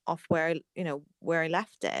building off where I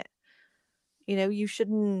left it. You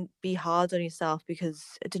shouldn't be hard on yourself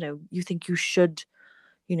because I don't know, you think you should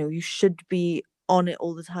be on it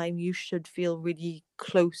all the time. You should feel really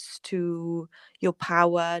close to your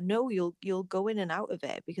power. No, you'll go in and out of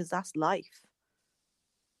it because that's life.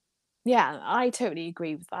 Yeah, I totally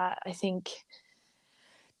agree with that. I think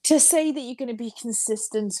to say that you're going to be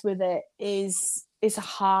consistent with it is a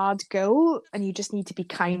hard goal, and you just need to be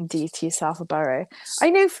kind to yourself about it. I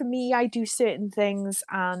know for me, I do certain things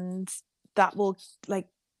and that will like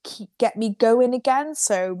get me going again.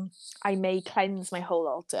 So I may cleanse my whole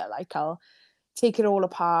altar, like I'll take it all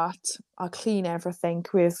apart, I'll clean everything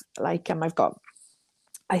with like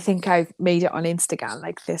I think I've made it on Instagram,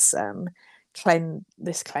 like this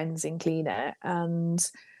cleansing cleaner, and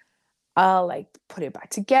I'll like put it back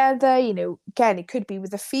together. Again, it could be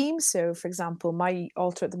with a theme. So, for example, my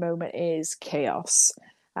altar at the moment is chaos.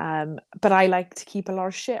 But I like to keep a lot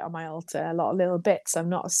of shit on my altar, a lot of little bits. I'm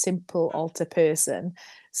not a simple altar person.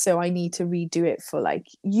 So I need to redo it for like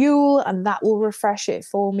Yule, and that will refresh it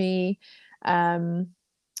for me. Um,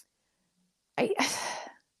 I,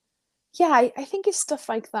 yeah, I think it's stuff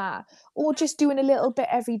like that. Or just doing a little bit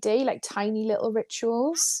every day, like tiny little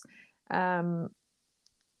rituals. Um,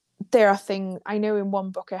 there are things I know in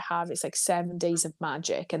one book I have, it's like 7 days of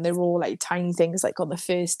magic, and they're all like tiny things. Like on the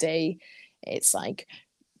first day, it's like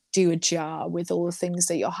do a jar with all the things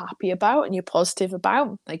that you're happy about and you're positive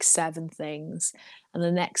about, like 7 things. And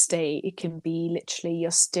the next day, it can be literally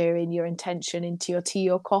you're stirring your intention into your tea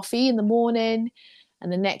or coffee in the morning.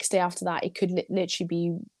 And the next day after that, it could literally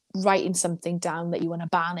be writing something down that you want to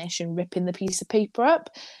banish and ripping the piece of paper up.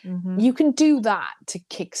 Hmm. You can do that to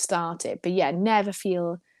kickstart it, but yeah, never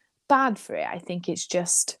feel bad for it. I think it's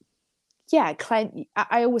just yeah,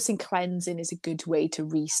 I always think cleansing is a good way to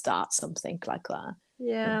restart something like that.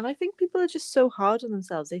 Yeah, and I think people are just so hard on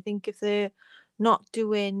themselves. They think if they're not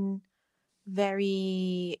doing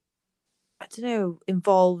very I don't know,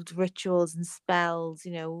 involved rituals and spells,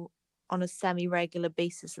 on a semi-regular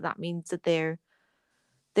basis. So that means that they're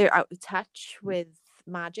out of touch with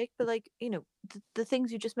magic. But like, the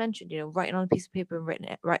things you just mentioned, writing on a piece of paper and written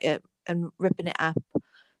it, right, and ripping it up,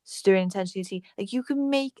 stirring intentionally tea. Like you can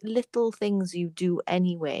make little things you do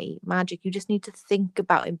anyway magic. You just need to think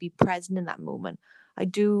about and be present in that moment. I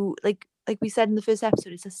do like we said in the first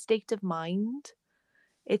episode, it's a state of mind.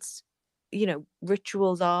 It's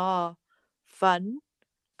rituals are fun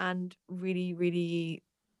and really, really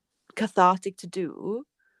cathartic to do.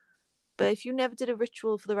 But if you never did a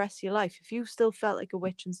ritual for the rest of your life, if you still felt like a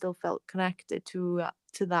witch and still felt connected to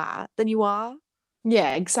that, then you are.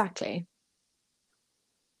 Yeah, exactly.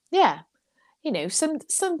 Yeah.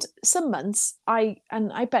 Some months I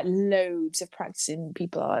bet loads of practicing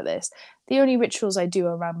people are like this. The only rituals I do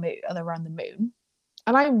are around the moon,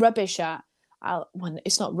 and I'm rubbish at. Well,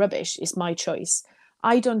 it's not rubbish. It's my choice.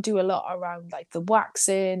 I don't do a lot around like the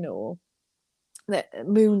waxing or the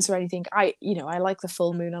moons or anything. I like the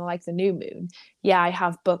full moon. I like the new moon. Yeah, I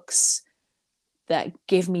have books that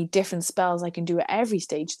give me different spells I can do at every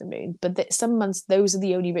stage of the moon. But some months, those are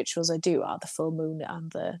the only rituals I do are the full moon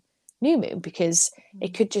and the new moon, because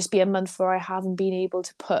it could just be a month where I haven't been able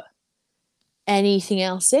to put anything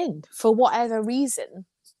else in for whatever reason,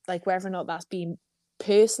 like whether or not that's been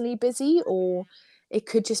personally busy, or it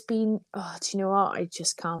could just be, oh, do you know what? I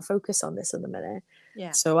just can't focus on this at the minute.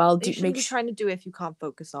 Yeah. So I'll You do shouldn't be trying to do it if you can't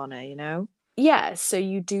focus on it. yeah. So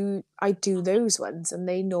I do those ones, and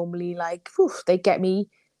they normally like, whew, they get me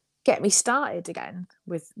started again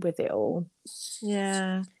with it all.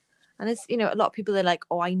 Yeah. And it's, a lot of people are like,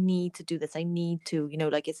 oh, I need to do this. I need to,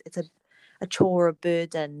 like it's a chore, a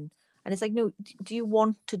burden. And it's like, no, do you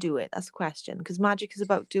want to do it? That's the question. Because magic is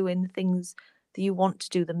about doing the things that you want to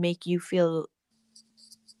do that make you feel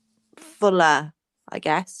fuller, I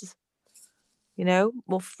guess,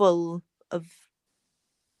 more full of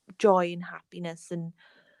joy and happiness and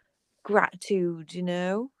gratitude.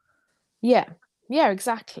 Yeah, yeah,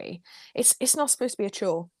 exactly. It's not supposed to be a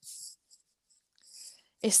chore.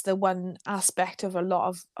 It's the one aspect of a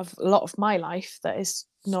lot of my life that is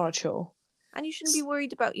not a chore. And you shouldn't be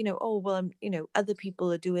worried about, oh, well, other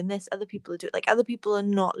people are doing this, other people are doing, like, other people are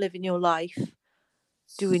not living your life,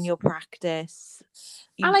 doing your practice.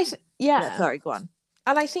 And Yeah, yeah, sorry, go on.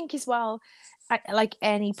 and I think as well, like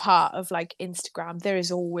any part of like Instagram, there is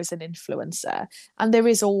always an influencer, and there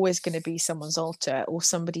is always going to be someone's altar or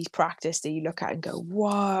somebody's practice that you look at and go,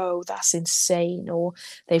 whoa, that's insane. Or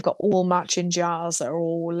they've got all matching jars that are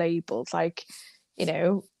all labeled. Like, you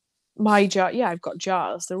know, my jar, yeah, I've got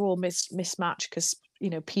jars. They're all mismatched because,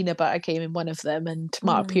 peanut butter came in one of them and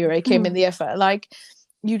tomato puree came in the other. Like,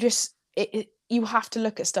 you just, you have to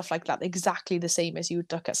look at stuff like that exactly the same as you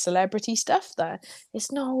would look at celebrity stuff, that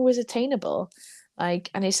it's not always attainable. Like,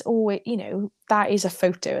 and it's always, that is a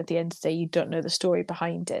photo at the end of the day. You don't know the story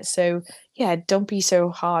behind it. So yeah, don't be so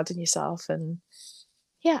hard on yourself, and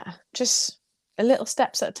yeah, just a little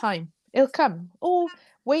steps at a time. It'll come. Or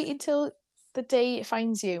wait until the day it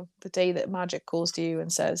finds you, the day that magic calls to you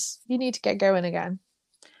and says, you need to get going again.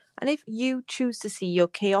 And if you choose to see your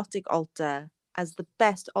chaotic altar as the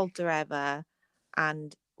best altar ever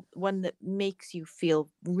and one that makes you feel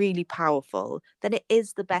really powerful, then it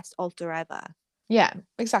is the best altar ever. Yeah,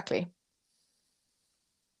 exactly.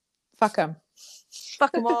 Fuck them.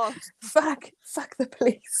 Fuck them all. fuck the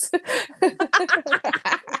police. What?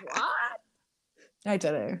 I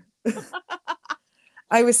don't know.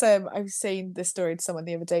 I was saying this story to someone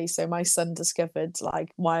the other day. So my son discovered like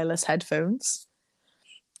wireless headphones,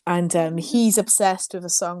 and he's obsessed with a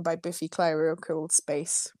song by Biffy Clyro called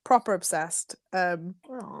Space. Proper obsessed. To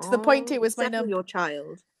the point it was my definitely number. your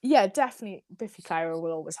child. Yeah, definitely. Biffy Clyro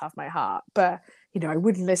will always have my heart, but I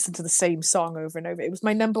wouldn't listen to the same song over and over. It was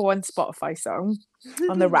my number one Spotify song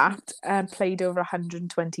on the Wrapped, and played over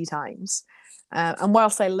 120 times. And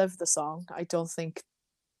whilst I love the song, I don't think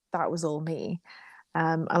that was all me.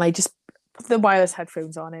 And I just put the wireless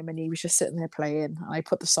headphones on him, and he was just sitting there playing, and I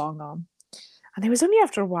put the song on. And it was only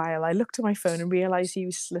after a while I looked at my phone and realised he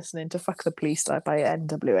was listening to Fuck the Police by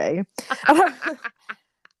NWA.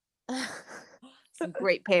 Some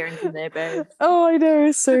great parenting there, babe. Oh, I know,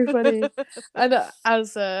 it's so funny. And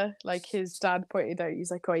as like his dad pointed out, he's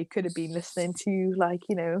like, oh, he could have been listening to like,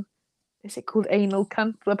 is it called Anal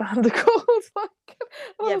Cunt, the band are called?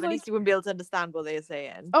 Yeah, but at least you wouldn't be able to understand what they're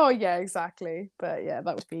saying. Oh yeah, exactly. But yeah,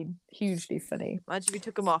 that would have been hugely funny. Imagine if we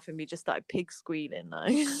took them off and we just started pig squealing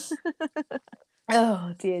like.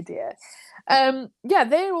 Oh dear. Yeah,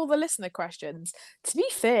 they're all the listener questions. To be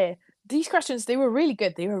fair, these questions, they were really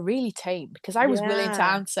good. They were really tame because I was willing to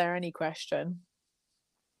answer any question.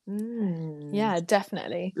 Mm. Yeah,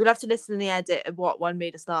 definitely. We'll have to listen in the edit of what one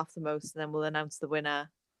made us laugh the most, and then we'll announce the winner.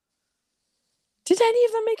 Did any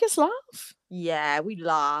of them make us laugh? Yeah, we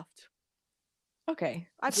laughed. Okay.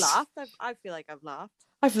 I've laughed. I feel like I've laughed.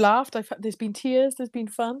 I've laughed. There's been tears. There's been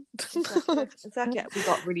fun. Exactly. We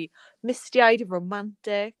got really misty-eyed and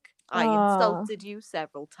romantic. I Ah, insulted you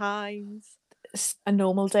several times. it's a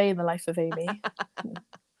normal day in the life of Amy.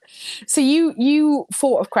 So you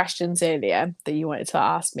thought of questions earlier that you wanted to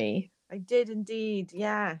ask me. I did indeed,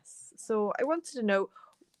 yes. So I wanted to know,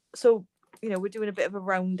 so, we're doing a bit of a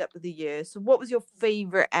roundup of the year. So what was your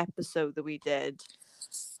favourite episode that we did?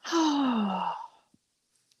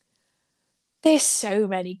 There's so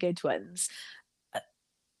many good ones.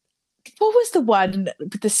 What was the one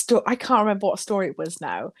with the story? I can't remember what story it was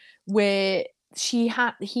now, where he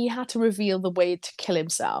had to reveal the way to kill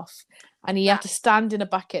himself, and he had That to stand in a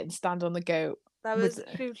bucket and stand on the goat. that With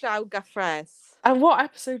was Llaw Gyffres. and what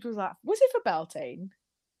episode was that? Was it for Beltane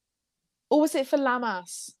or was it for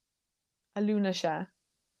Lamas? A Lunasha?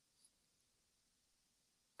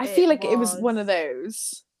 I It feel like it was one of was.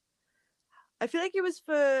 those. I feel like it was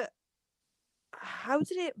for. How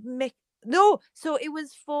did it make? No, so it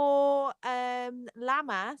was for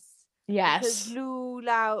Lamas, because Yes,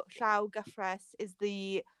 Llaw Gyffres is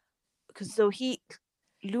the, because so he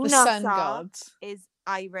the sun Lunasa god. is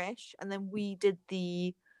Irish, and then we did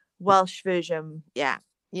the Welsh version. Yeah,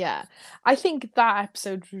 Yeah, I think that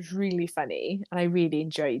episode was really funny, and I really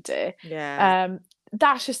enjoyed it. yeah, Um,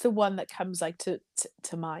 that's just the one that comes like to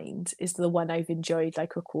mind is the one I've enjoyed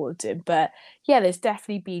like recording. But yeah, there's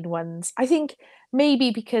definitely been ones. I think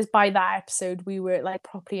maybe because by that episode we were like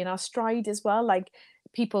properly in our stride as well. Like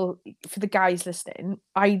people, for the guys listening,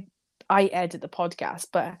 I edit the podcast,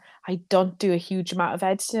 but I don't do a huge amount of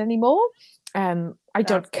editing anymore. I that's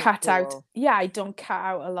don't so cut out. cool. Yeah, I don't cut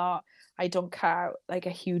out a lot. I don't cut out like a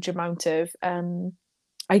huge amount of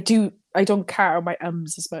I don't cut out my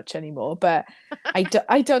ums as much anymore, but I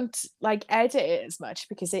don't like edit it as much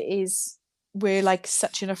because it is we're like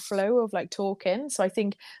such in a flow of like talking. So I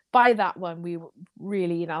think by that one we were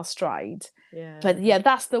really in our stride. Yeah, But yeah,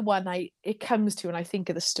 that's the one it comes to and I think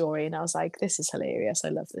of the story and I was like, this is hilarious. I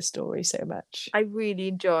love this story so much. I really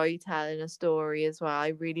enjoy telling a story as well. I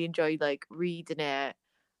really enjoy like reading it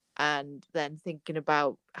and then thinking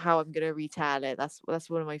about how I'm gonna retell it. That's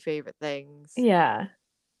one of my favorite things. Yeah.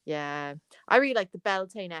 Yeah, I really like the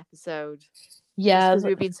Beltane episode, just Yeah, because we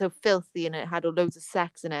were being so filthy and it had loads of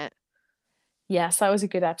sex in it. yes, that was a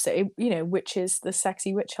good episode. Which is the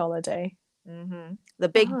sexy witch holiday. The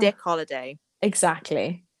Big Ah, Dick Holiday.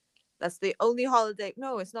 exactly. That's the only holiday.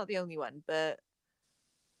 No, it's not the only one, but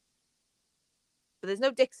there's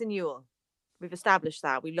no dicks in Yule. We've established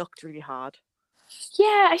that. We looked really hard.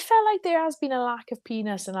 Yeah, I felt like there has been a lack of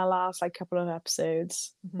penis in our last like couple of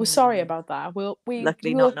episodes. We're sorry about that.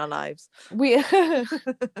 Luckily, not in our lives. We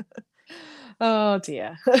oh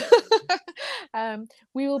dear.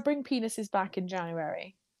 We will bring penises back in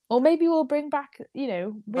January. Or maybe we'll bring back,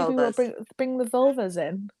 maybe we'll Vulvas. bring the vulvas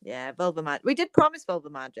in. Yeah, Vulva Magic. We did promise Vulva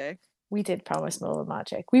Magic. We did promise vulva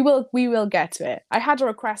magic. We will get to it. I had a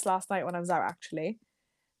request last night when I was out actually.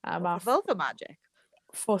 For Vulva Magic?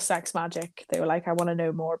 For sex magic. They were like, I want to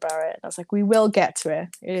know more about it. I was like, we will get to it.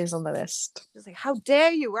 It is on the list. Just like, how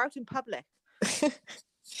dare you? We're out in public.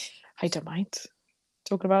 I don't mind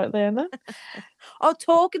talking about it there and then. Oh,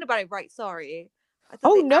 talking about it. Right, sorry.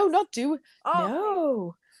 Oh no, not do. Oh,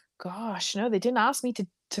 No, gosh, no. They didn't ask me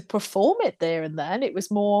to perform it there and then. It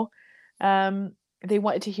was more, they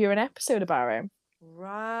wanted to hear an episode about it.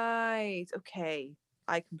 right. Okay.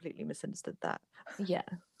 I completely misunderstood that. Yeah.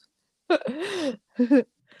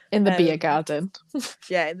 In the beer garden.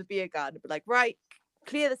 Yeah, in the beer garden. But like, right,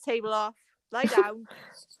 clear the table off, lie down,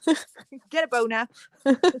 get a boner.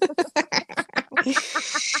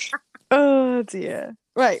 Oh dear.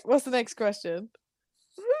 Right, what's the next question?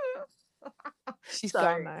 She's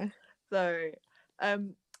Sorry. gone now. Sorry.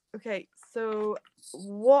 Okay, so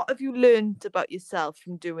what have you learned about yourself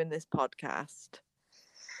from doing this podcast?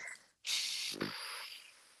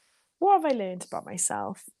 What have I learned about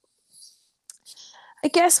myself? I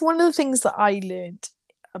guess one of the things that I learned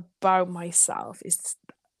about myself is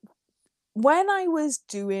when I was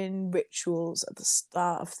doing rituals at the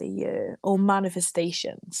start of the year or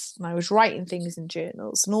manifestations, and I was writing things in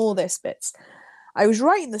journals and all this bits, I was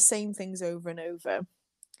writing the same things over and over.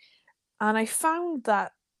 And I found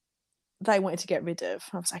that I wanted to get rid of.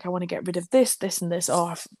 I was like, I want to get rid of this, this, and this.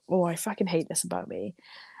 I fucking hate this about me.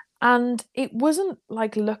 And it wasn't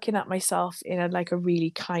like looking at myself in a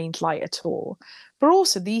really kind light at all. But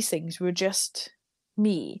also these things were just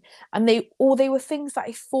me, and they were things that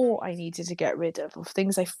I thought I needed to get rid of, or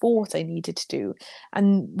things I thought I needed to do,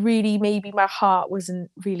 and really maybe my heart wasn't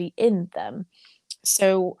really in them.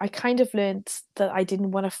 So I kind of learned that I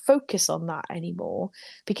didn't want to focus on that anymore,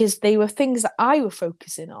 because they were things that I were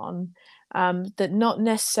focusing on, that not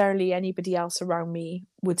necessarily anybody else around me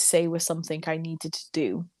would say was something I needed to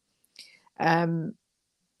do. Um,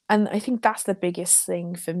 and I think that's the biggest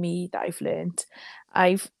thing for me that I've learned.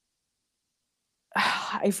 I've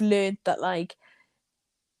I've learned that, like,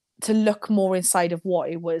 to look more inside of what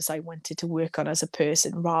it was I wanted to work on as a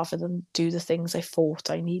person, rather than do the things I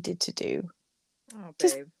thought I needed to do. Oh,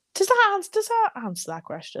 Does babe. does that answer that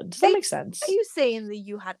question? Does Are, that make are sense? you saying that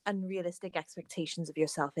you had unrealistic expectations of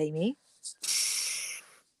yourself, Amy?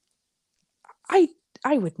 I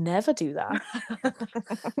I would never do that.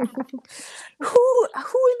 Who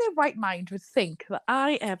in their right mind would think that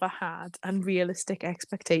I ever had unrealistic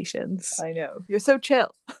expectations? I know. You're so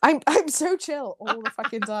chill. I'm so chill all the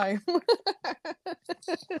fucking time.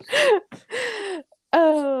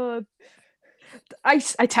 Oh, I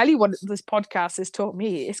tell you what this podcast has taught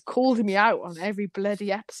me. It's called me out on every bloody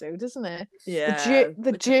episode, isn't it? Yeah.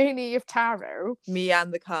 The journey of tarot. Me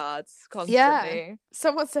and the cards Yeah. constantly.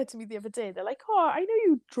 Someone said to me the other day, they're like, "Oh, I know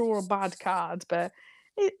you draw a bad card, but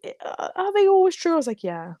are they always true?" I was like,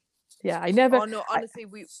 "Yeah, yeah. I never, Oh no, I, honestly,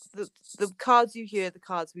 the cards you hear, the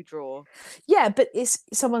cards we draw. yeah." But it's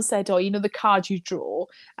someone said, "Oh, the cards you draw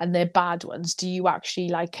and they're bad ones. Do you actually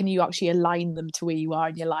like? Can you actually align them to where you are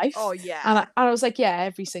in your life?" Oh And yeah. I was like, "Yeah,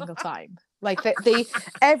 every single time." Like they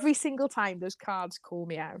every single time those cards call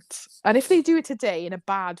me out. And if they do it today in a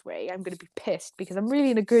bad way, I'm going to be pissed, because I'm really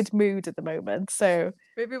in a good mood at the moment. So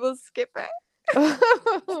Maybe we'll skip it.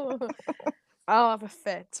 I'll have a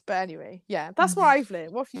fit. But anyway, yeah, that's what I've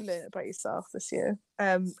learned. What have you learned about yourself this year?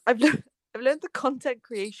 I've learned that content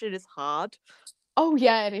creation is hard. Oh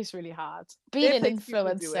yeah, it is really hard. Being It an makes people do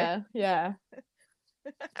it. influencer, yeah.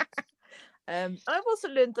 I've also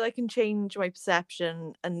learned that I can change my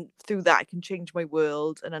perception, and through that I can change my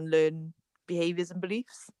world and unlearn behaviors and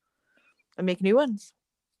beliefs and make new ones.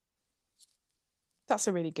 That's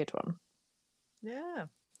a really good one. Yeah,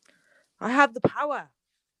 I have the power.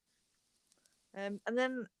 And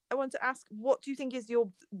then I want to ask, what do you think is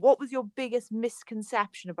what was your biggest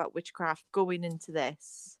misconception about witchcraft going into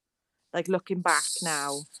this? Like looking back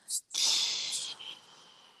now.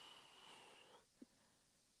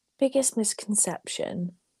 Biggest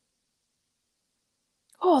misconception.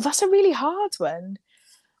 Oh, that's a really hard one.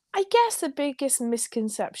 I guess the biggest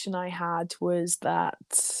misconception I had was that,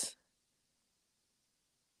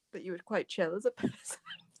 That you were quite chill as a person.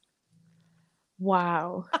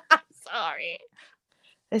 wow, I'm sorry.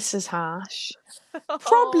 this is harsh. Oh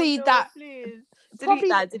Probably no, that, please. Delete probably,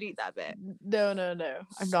 that, delete that bit. no, no, no.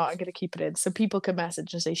 I'm not. I'm going to keep it in. So people can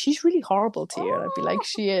message and say, she's really horrible to you. And I'd be like, Oh,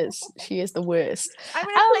 she is. She is the worst. I'm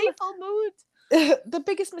in a playful mood. The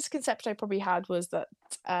biggest misconception I probably had was that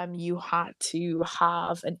you had to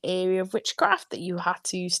have an area of witchcraft that you had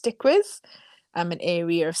to stick with, an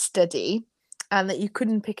area of study, and that you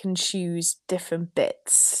couldn't pick and choose different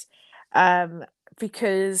bits.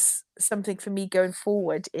 Because something for me going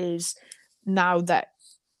forward is, now that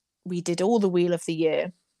we did all the Wheel of the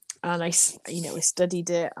Year, and I studied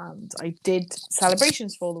it, and I did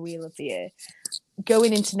celebrations for all the Wheel of the Year.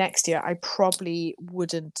 Going into next year, I probably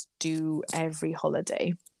wouldn't do every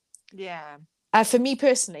holiday. Yeah. For me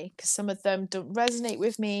personally, because some of them don't resonate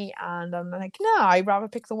with me, and I'm like, no, I'd rather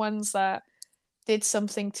pick the ones that did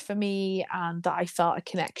something for me and that I felt a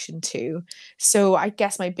connection to. So I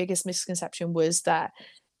guess my biggest misconception was that,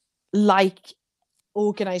 like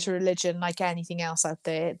organized religion, like anything else out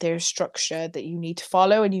there, there's structure that you need to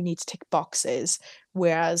follow and you need to tick boxes,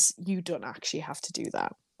 whereas you don't actually have to do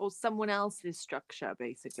that. Or someone else's structure,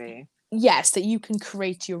 basically. Yes, that you can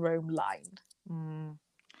create your own line. Mm.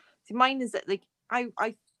 See, mine is that like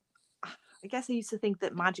I guess I used to think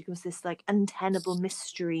that magic was this like untenable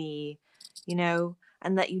mystery,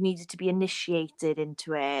 and that you needed to be initiated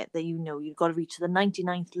into it, that you've got to reach the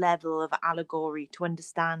 99th level of allegory to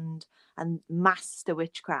understand and master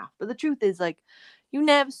witchcraft. But the truth is, like, you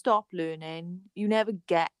never stop learning, you never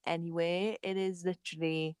get anywhere. It is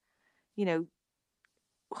literally, you know,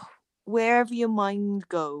 wherever your mind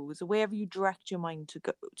goes, or wherever you direct your mind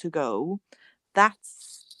to go, that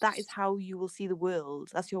is how you will see the world.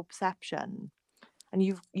 That's your perception, and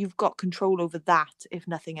you've got control over that, if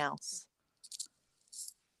nothing else.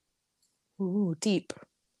 Ooh, deep.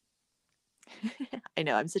 I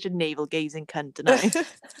know, I'm such a navel gazing cunt tonight.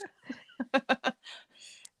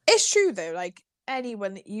 It's true though, like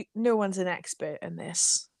anyone, no one's an expert in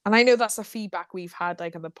this. And I know that's the feedback we've had,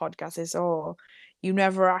 like, on the podcast is, "Oh, you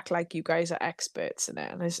never act like you guys are experts in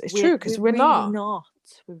it." And it's We're true because we're we're really not. not.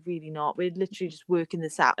 We're really not. We're literally just working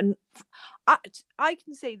this out. And I I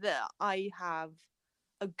can say that I have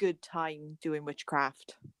a good time doing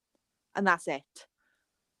witchcraft, and that's it.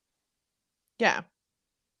 Yeah.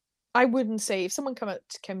 I wouldn't say if someone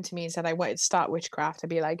came to me and said I wanted to start witchcraft, I'd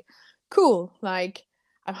be like, "Cool, like,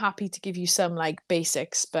 I'm happy to give you some, like,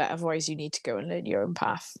 basics, but otherwise you need to go and learn your own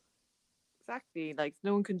path." Exactly. Like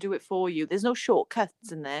no one can do it for you. There's no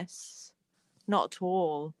shortcuts in this. Not at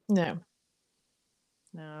all. No.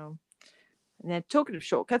 No. And then talking of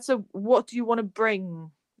shortcuts, so what do you want to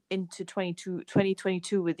bring into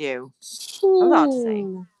 2022 with you? That was hard to say.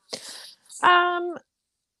 Ooh. Um,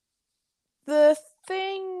 the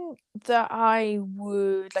thing that I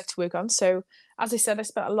would like to work on, so as I said, I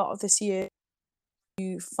spent a lot of this year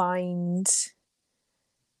to find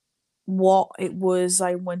what it was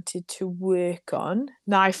I wanted to work on.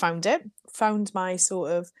 Now I found it. Found my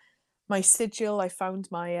sort of my sigil. I found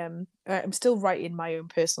my I'm still writing my own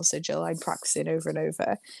personal sigil. I'm practicing over and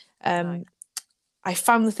over. Nice. Um I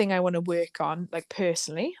found the thing I want to work on, like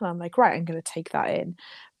personally, and I'm like, right, I'm gonna take that in.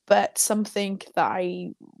 But something that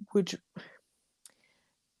I would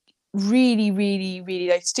really, really, really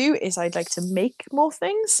like to do is I'd like to make more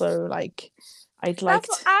things. So like I'd like That's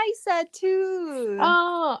what to I said too.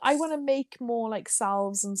 I want to make more like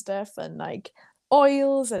salves and stuff and like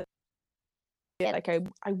oils and like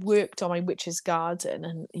I worked on my witch's garden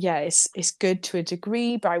and yeah, it's good to a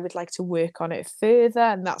degree, but I would like to work on it further,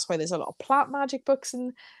 and that's why there's a lot of plant magic books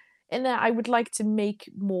in there. I would like to make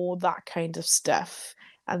more that kind of stuff.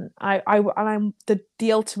 And I'm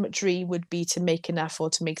the ultimate dream would be to make enough or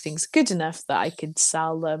to make things good enough that I could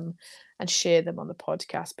sell them and share them on the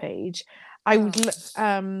podcast page. I would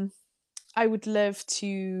Oh, I would love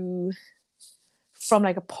to from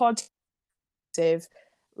like a pod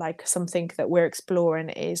like something that we're exploring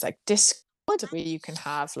is like Discord where you can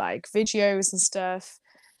have like videos and stuff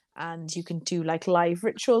and you can do like live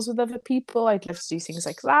rituals with other people. I'd love to do things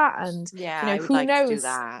like that and yeah, I would who like to do knows,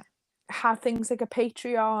 that. have things like a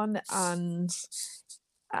Patreon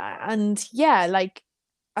and yeah, like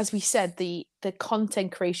as we said, the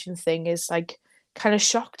content creation thing is like kind of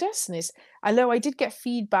shocked us and is I know I did get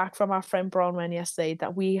feedback from our friend Bronwyn yesterday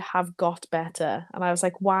that we have got better and I was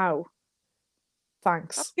like, wow,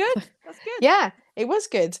 That's thanks. good. That's good. Yeah, it was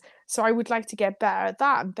good. So I would like to get better at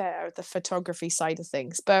that and better at the photography side of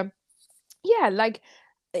things. But yeah, like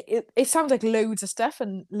it sounds like loads of stuff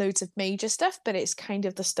and loads of major stuff, but it's kind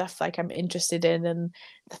of the stuff like I'm interested in and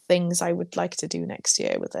the things I would like to do next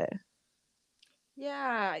year with it.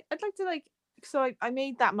 Yeah, I'd like to like. So I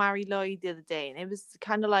made that Mary Lloyd the other day, and it was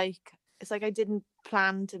kind of like it's like I didn't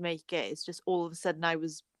plan to make it. It's just all of a sudden I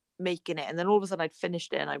was making it, and then all of a sudden I'd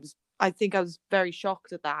finished it, and I think I was very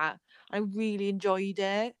shocked at that. I really enjoyed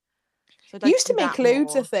it, so I'd You like used to to do make that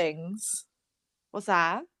loads of more. things. What's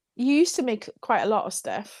that? You used to make quite a lot of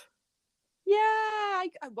stuff. Yeah,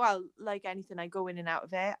 well, like anything, I go in and out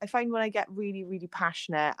of it. I find when I get really, really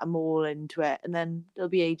passionate, I'm all into it, and then there'll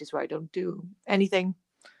be ages where I don't do anything.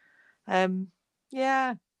 Um,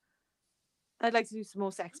 yeah, I'd like to do some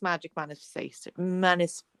more sex magic manifestation.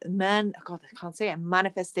 Oh God, I can't say it.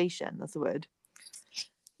 Manifestation. That's the word.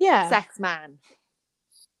 Yeah. Sex man.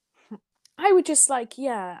 I would just like,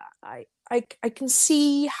 yeah, I can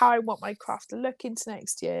see how I want my craft to look into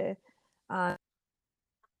next year. And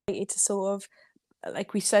to sort of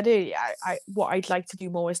like we said earlier, I what I'd like to do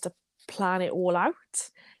more is to plan it all out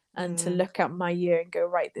and to Mm. look at my year and go,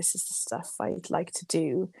 right, this is the stuff I'd like to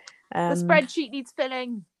do. The Um, spreadsheet needs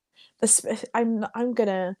filling. I'm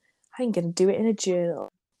gonna do it in a journal.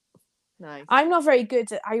 Nice. I'm not very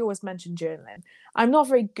good at. I always mention journaling. I'm not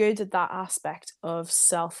very good at that aspect of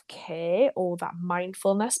self care or that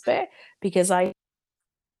mindfulness bit because I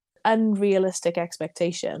unrealistic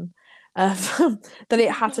expectation of that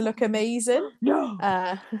it had to look amazing. No.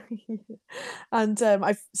 Uh, and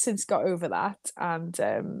I've since got over that and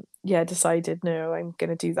yeah, decided no, I'm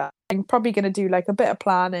gonna do that. I'm probably gonna do like a bit of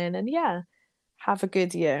planning and yeah, have a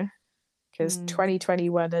good year because Mm.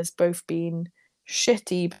 2021 has both been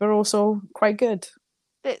shitty but also quite good.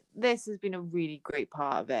 This has been a really great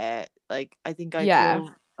part of it. Like, I think I Yeah.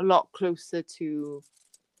 feel a lot closer to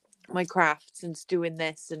my craft since doing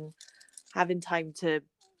this and having time to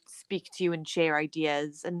speak to you and share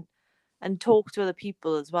ideas and talk to other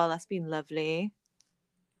people as well. That's been lovely.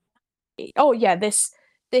 Oh yeah, this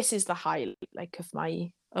is the highlight like of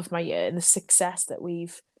my year and the success that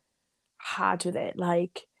we've had with it.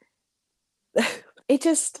 Like it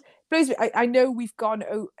just blows me. I know we've gone.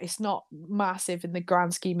 It's not massive in the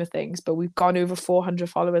grand scheme of things, but we've gone over 400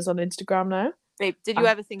 followers on Instagram now. Babe, did you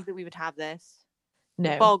ever think that we would have this? It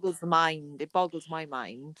No, boggles the mind. It boggles my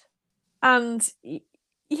mind. and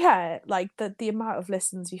yeah, like the amount of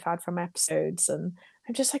listens we've had from episodes, and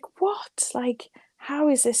I'm just like, what? Like, how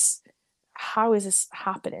is this? How is this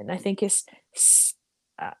happening? I think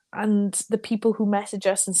and the people who message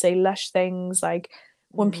us and say lush things, like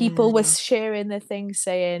when people were Mm, sharing their things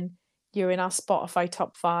saying you're in our Spotify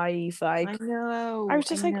top 5, I like I know. was I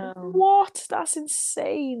just like, know. what? That's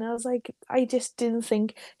insane. I was like, I just didn't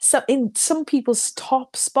think so in some people's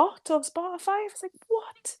top spot on Spotify. I was like,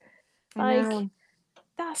 what? I Like, know.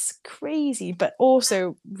 that's crazy, but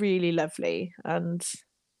also really lovely. And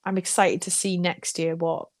I'm excited to see next year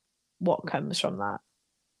what comes from that.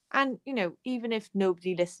 And even if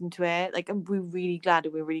nobody listened to it, like we're really glad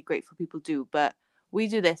and we're really grateful people do. But we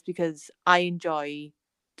do this because I enjoy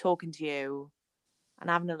talking to you and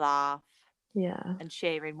having a laugh Yeah. and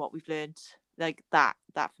sharing what we've learned. Like that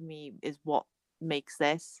for me is what makes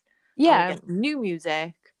this. And we Yeah. get new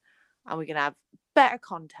music and we can have better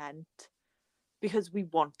content because we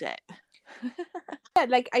want it. Yeah,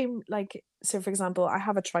 like I'm like so for example, I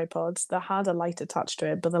have a tripod that had a light attached to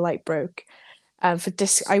it, but the light broke. And for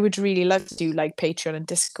disc I would really love to do like Patreon and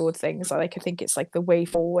Discord things. Like I think it's like the way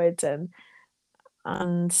forward, and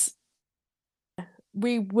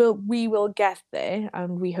we will get there,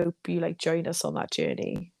 and we hope you like join us on that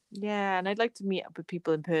journey. Yeah, and I'd like to meet up with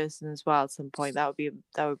people in person as well at some point. That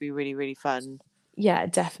would be really, really fun. Yeah,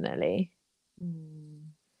 definitely. Mm.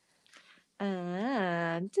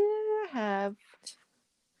 And do I have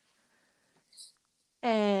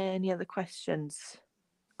any other questions?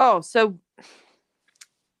 Oh, so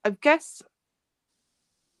I guess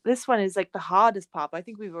this one is like the hardest part, but I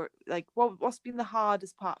think we were like, what's been the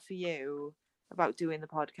hardest part for you about doing the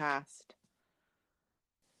podcast?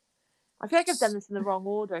 I feel like I've done this in the wrong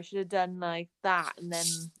order. I should have done like that and then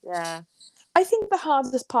yeah. I think the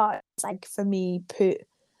hardest part is like for me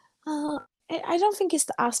uh, I don't think it's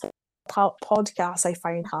the aspect of podcasts I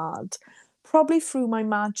find hard. Probably through my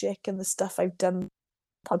magic and the stuff I've done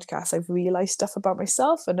podcasts, I've realized stuff about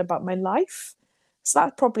myself and about my life. So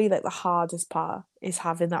that's probably like the hardest part, is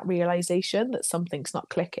having that realization that something's not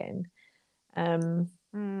clicking. Mm.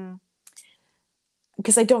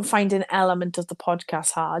 Because I don't find an element of the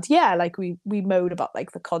podcast hard. Yeah, like we moan about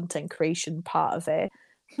like the content creation part of it,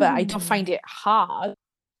 but I don't find it hard,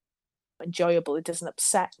 enjoyable. It doesn't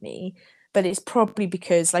upset me. But it's probably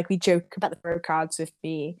because, like we joke about the pro cards with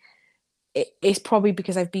me, it's probably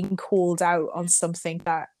because I've been called out on something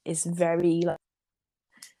that is very like,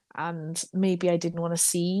 and maybe I didn't want to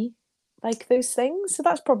see like those things. So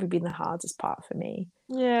that's probably been the hardest part for me.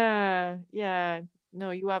 Yeah, yeah.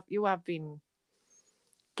 No, you have been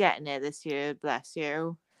getting it this year, bless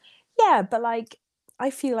you. Yeah, but like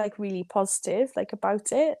I feel like really positive like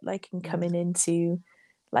about it, like in Mm. coming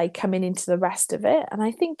into the rest of it. And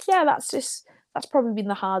I think, yeah, that's probably been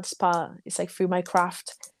the hardest part. It's like through my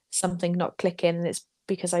craft, something not clicking, and it's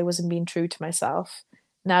because I wasn't being true to myself.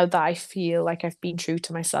 Now that I feel like I've been true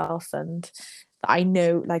to myself, and that I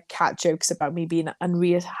know like Cat jokes about me being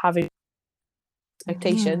unreal, having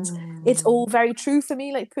expectations, it's Mm. all very true for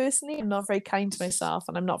me. Like personally, I'm not very kind to myself,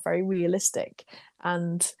 and I'm not very realistic.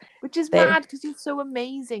 And Which is they mad because you're so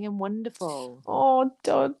amazing and wonderful. Oh,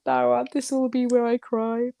 don't know. This will be where I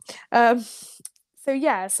cry. So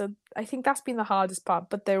yeah, so I think that's been the hardest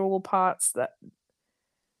part, but they're all parts that.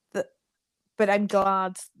 But I'm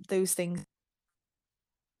glad those things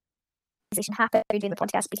happen doing the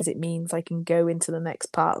podcast, because it means I can go into the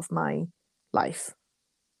next part of my life.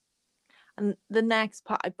 And the next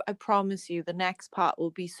part, I promise you, the next part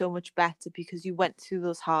will be so much better because you went through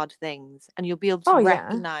those hard things and you'll be able to Oh yeah,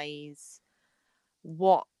 recognize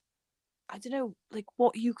what, I don't know, like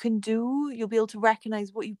what you can do. You'll be able to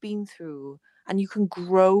recognize what you've been through and you can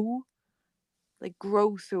grow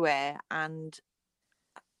through it and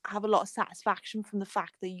have a lot of satisfaction from the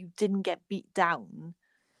fact that you didn't get beat down,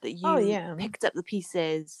 that oh you yeah. picked up the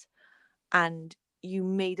pieces and you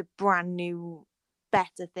made a brand new,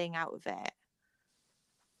 better thing out of it.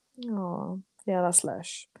 Oh yeah, that's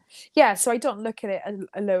lush. Yeah, so I don't look at it as,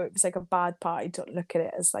 although it was like a bad part, I don't look at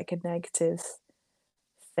it as like a negative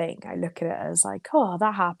thing. I look at it as like, oh,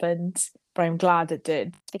 that happened, but I'm glad it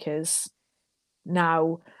did, because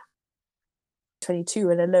now 22,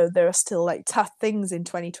 and although there are still like tough things in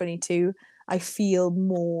 2022, I feel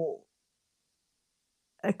more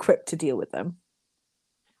equipped to deal with them.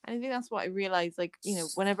 And I think that's what I realized. Like,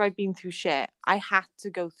 whenever I've been through shit, I had to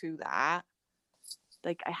go through that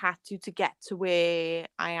like I had to get to where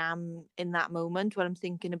I am in that moment when I'm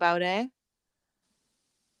thinking about it.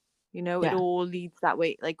 You know, it Yeah. all leads that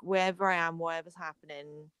way. Like wherever I am, whatever's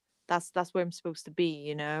happening, that's where I'm supposed to be,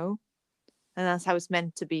 you know? And that's how it's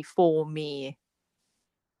meant to be for me.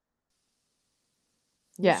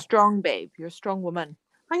 You're Yeah. strong, babe. You're a strong woman.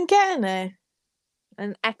 I'm getting it.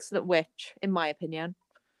 An excellent witch, in my opinion.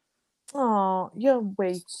 Oh, you're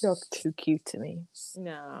too cute to me.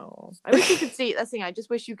 No. I wish you could see that's the thing. I just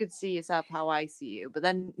wish you could see yourself how I see you. But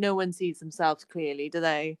then no one sees themselves clearly, do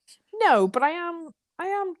they? No, but I am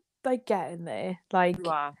like getting there. You Like,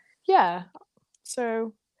 are. yeah.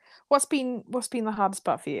 So what's been the hardest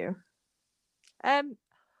part for you? Um,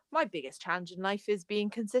 my biggest challenge in life is being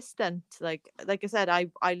consistent. Like I said,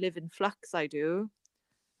 I live in flux, I do.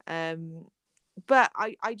 Um but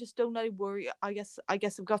I just don't really worry. I guess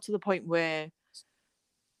I've got to the point where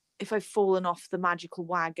if I've fallen off the magical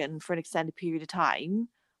wagon for an extended period of time,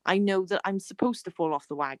 I know that I'm supposed to fall off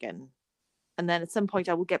the wagon. And then at some point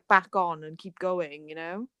I will get back on and keep going, you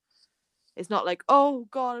know? It's not like, oh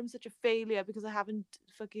God, I'm such a failure because I haven't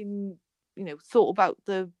fucking, thought about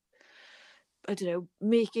I don't know,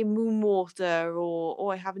 making moon water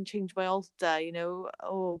or I haven't changed my altar,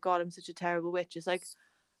 oh God, I'm such a terrible witch. It's like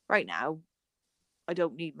right now, I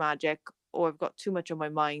don't need magic or I've got too much on my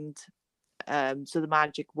mind. So the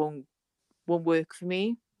magic won't work for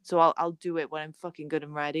me. So I'll do it when I'm fucking good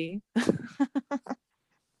and ready.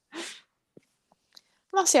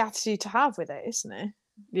 That's the attitude to have with it, isn't it?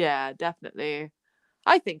 Yeah, definitely.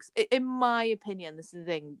 I think, in my opinion, this is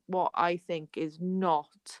the thing. What I think is not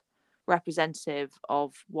representative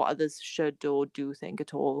of what others should or do think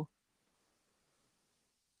at all.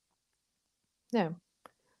 No,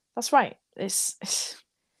 that's right. It's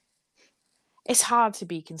hard to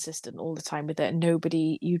be consistent all the time with it.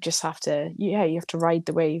 Nobody, you just have to, yeah, you have to ride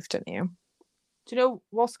the wave, don't you? Do you know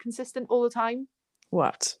what's consistent all the time?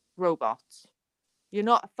 What? Robots. You're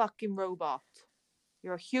not a fucking robot.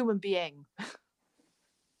 You're a human being.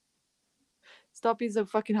 Stop being so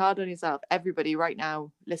fucking hard on yourself. Everybody right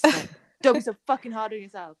now listening. Don't be so fucking hard on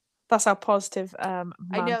yourself. That's our positive I know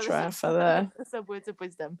mantra for the some words of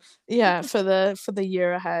wisdom. yeah for the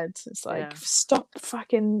year ahead. It's like Yeah. stop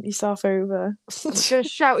fucking yourself over. I'm just gonna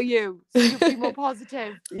shout at you so you'll be more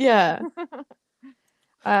positive. Yeah.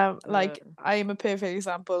 Uh, Like I am a perfect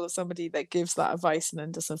example of somebody that gives that advice and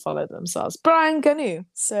then doesn't follow themselves. But I'm gonna,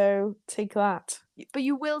 so take that. but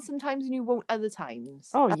you will sometimes and you won't other times.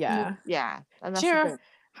 Oh That's yeah. yeah, and Do that's you the know thing.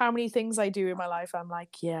 how many things I do in my life I'm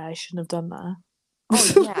like, yeah, I shouldn't have done Oh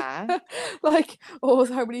that. yeah. Like, or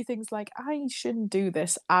how many things like I shouldn't do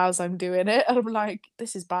this as I'm doing it, and I'm like,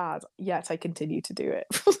 this is bad. Yet I continue to do it.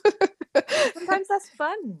 Sometimes that's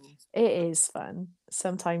fun. It is fun.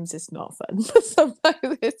 Sometimes it's not fun. But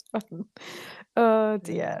sometimes it's fun. Oh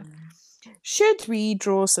dear. Mm. Should we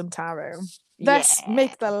draw some tarot? Let's Yeah.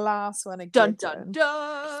 make the last one a Dun good dun one.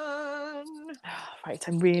 dun.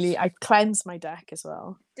 Right, I cleansed my deck as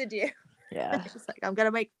well. Did you? Yeah. She's like, I'm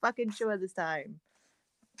gonna make fucking sure this time.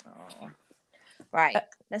 Oh. Right.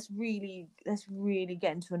 Let's really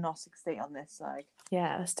get into a gnostic state on this side.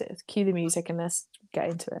 Yeah, let's do it. Cue the music and let's get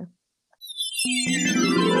into it.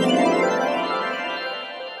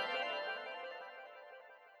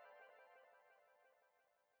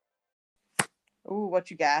 Ooh, what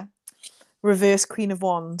you got? Reverse Queen of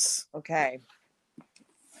Wands. Okay.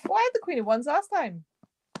 Well, I had the Queen of Wands last time.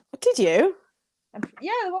 Did you?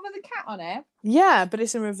 Yeah, the one with the cat on it. Yeah, but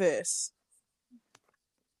it's in reverse.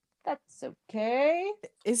 That's okay.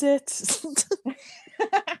 Is it?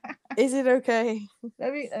 Is it okay?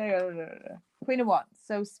 Queen of Wands.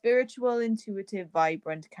 So spiritual, intuitive,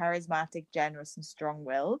 vibrant, charismatic, generous, and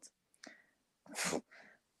strong-willed.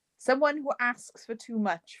 Someone who asks for too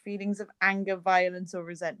much, feelings of anger, violence, or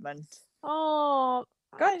resentment. Oh,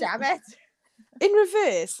 God damn it. In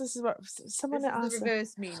reverse. This is what someone This is asked. the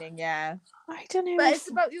reverse meaning, yeah. I don't know. But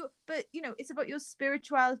it's about your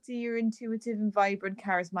spirituality, your intuitive and vibrant,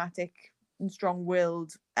 charismatic and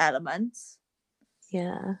strong-willed elements.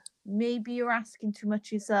 Yeah. Maybe you're asking too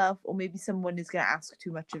much yourself, or maybe someone is going to ask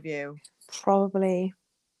too much of you. Probably.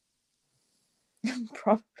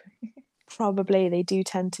 Probably they do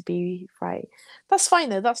tend to be right. That's fine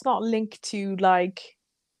though. That's not linked to like,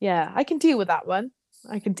 yeah, I can deal with that one.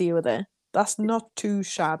 I can deal with it. That's not too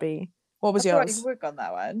shabby. What was That's all right, you yours? can work on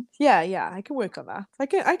that one. Yeah, I can work on that. I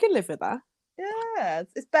can live with that. Yeah,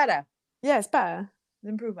 it's better. Yeah, it's better. It's an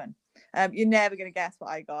improvement. You're never going to guess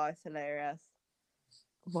what I got. It's hilarious.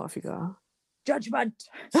 What have you got? Judgment.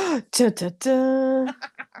 Da, da, da.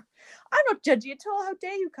 I'm not judgy at all. How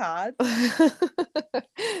dare you, card?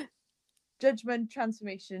 judgment,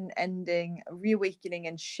 transformation, ending, reawakening,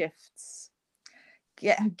 and shifts.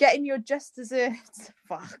 Getting your just desserts.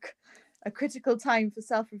 Fuck. A critical time for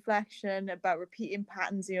self-reflection about repeating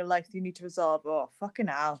patterns in your life that you need to resolve. Oh, fucking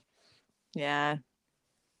hell. Yeah.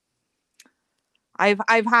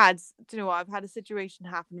 I've had, do you know what? I've had a situation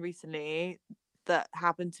happen recently that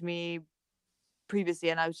happened to me previously,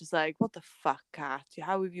 and I was just like, what the fuck, Kat?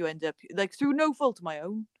 How have you ended up like through no fault of my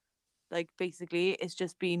own? Like basically it's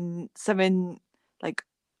just been something like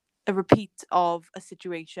a repeat of a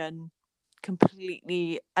situation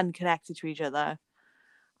completely unconnected to each other.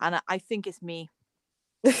 And I think it's me.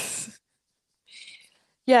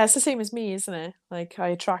 Yeah, it's the same as me, isn't it? Like I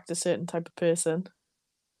attract a certain type of person.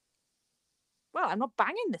 Well, I'm not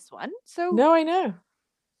banging this one, so No, I know.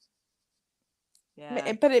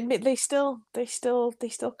 yeah. But they still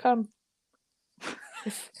come.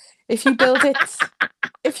 If you build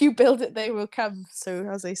it, they will come. So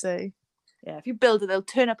as they say. Yeah, if you build it, they'll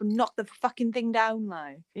turn up and knock the fucking thing down,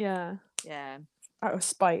 like. Yeah. Yeah. Out of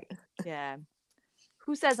spite. Yeah.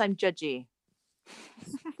 Who says I'm judgy?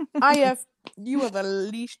 You are the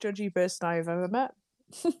least judgy person I've ever met.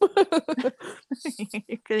 You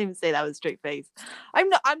couldn't even say that with a straight face. I'm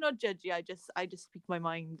not judgy. I just speak my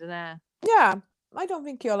mind and Yeah. I don't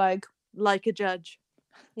think you're like a judge.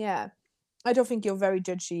 yeah. I don't think you're very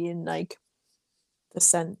judgy in like the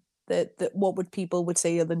sense that what would people would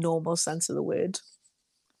say are the normal sense of the word.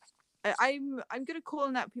 I'm good at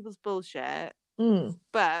calling out people's bullshit. Mm.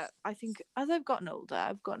 But I think as I've gotten older,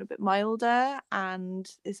 I've gotten a bit milder, and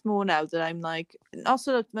it's more now that I'm like not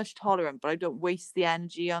so much tolerant, but I don't waste the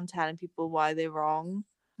energy on telling people why they're wrong.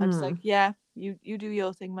 I'm just like, yeah, you do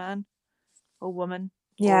your thing, man or woman,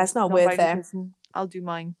 Yeah, or it's not worth non-binary it. person. I'll do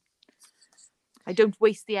mine. I don't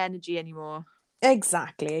waste the energy anymore.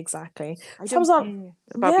 Exactly. I So I don't was on. care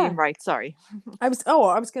about Yeah. being right. Sorry. I was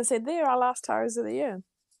going to say they're our last towers of the year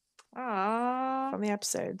Ah. from the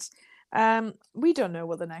episodes. We don't know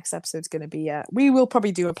what the next episode's going to be yet. We will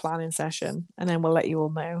probably do a planning session and then we'll let you all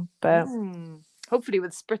know. But hopefully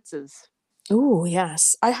with spritzers. oh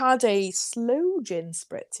yes, I had a slow gin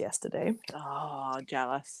spritz yesterday. Oh,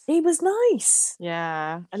 jealous. It was nice.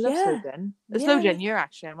 Yeah, I love slow gin. A slow Yeah. gin, you're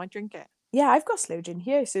actually, I might drink it. Yeah, I've got slow gin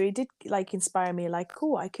here, so it did like inspire me. Like,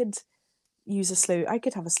 oh, I could have a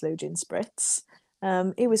slow gin spritz.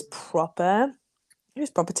 It was proper. It was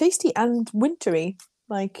proper tasty and wintry,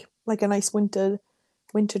 like a nice winter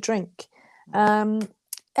drink.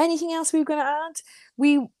 Anything else we were going to add?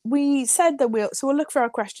 We said that we'll look for our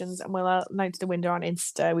questions and we'll announce the window on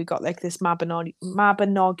Insta. We got like this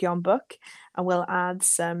Mabinogion book, and we'll add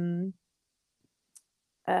some.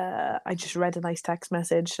 I just read a nice text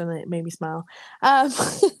message and it made me smile.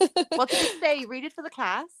 What did it say? Read it for the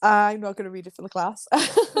class. I'm not going to read it for the class.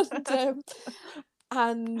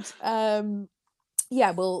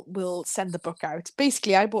 Yeah, we'll send the book out.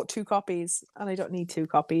 Basically, I bought 2 copies and I don't need 2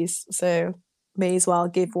 copies, so may as well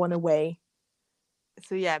give one away.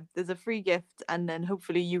 So yeah, there's a free gift, and then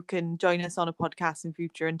hopefully you can join us on a podcast in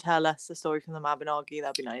future and tell us a story from the Mabinogi.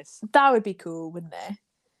 That'd be nice. That would be cool, wouldn't it?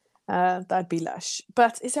 That'd be lush.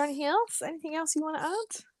 But is there anything else? Anything else you want to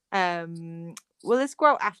add? Well, let's go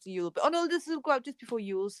out after Yule. But oh no, this will go out just before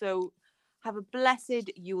Yule. So have a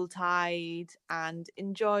blessed Yuletide and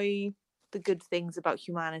enjoy the good things about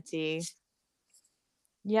humanity.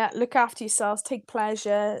 Yeah, look after yourselves, take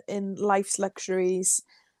pleasure in life's luxuries,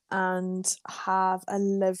 and have a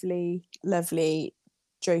lovely, lovely,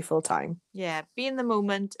 joyful time. Yeah, be in the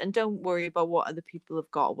moment and don't worry about what other people have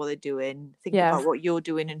got or what they're doing. Think about what you're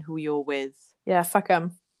doing and who you're with. Yeah, fuck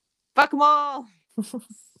them. Fuck them all.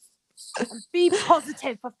 And be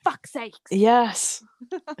positive, for fuck's sake. Yes.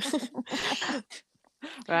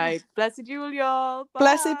 Right. Blessed Yule, y'all. Bye.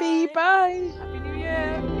 Blessed be. Bye. Happy New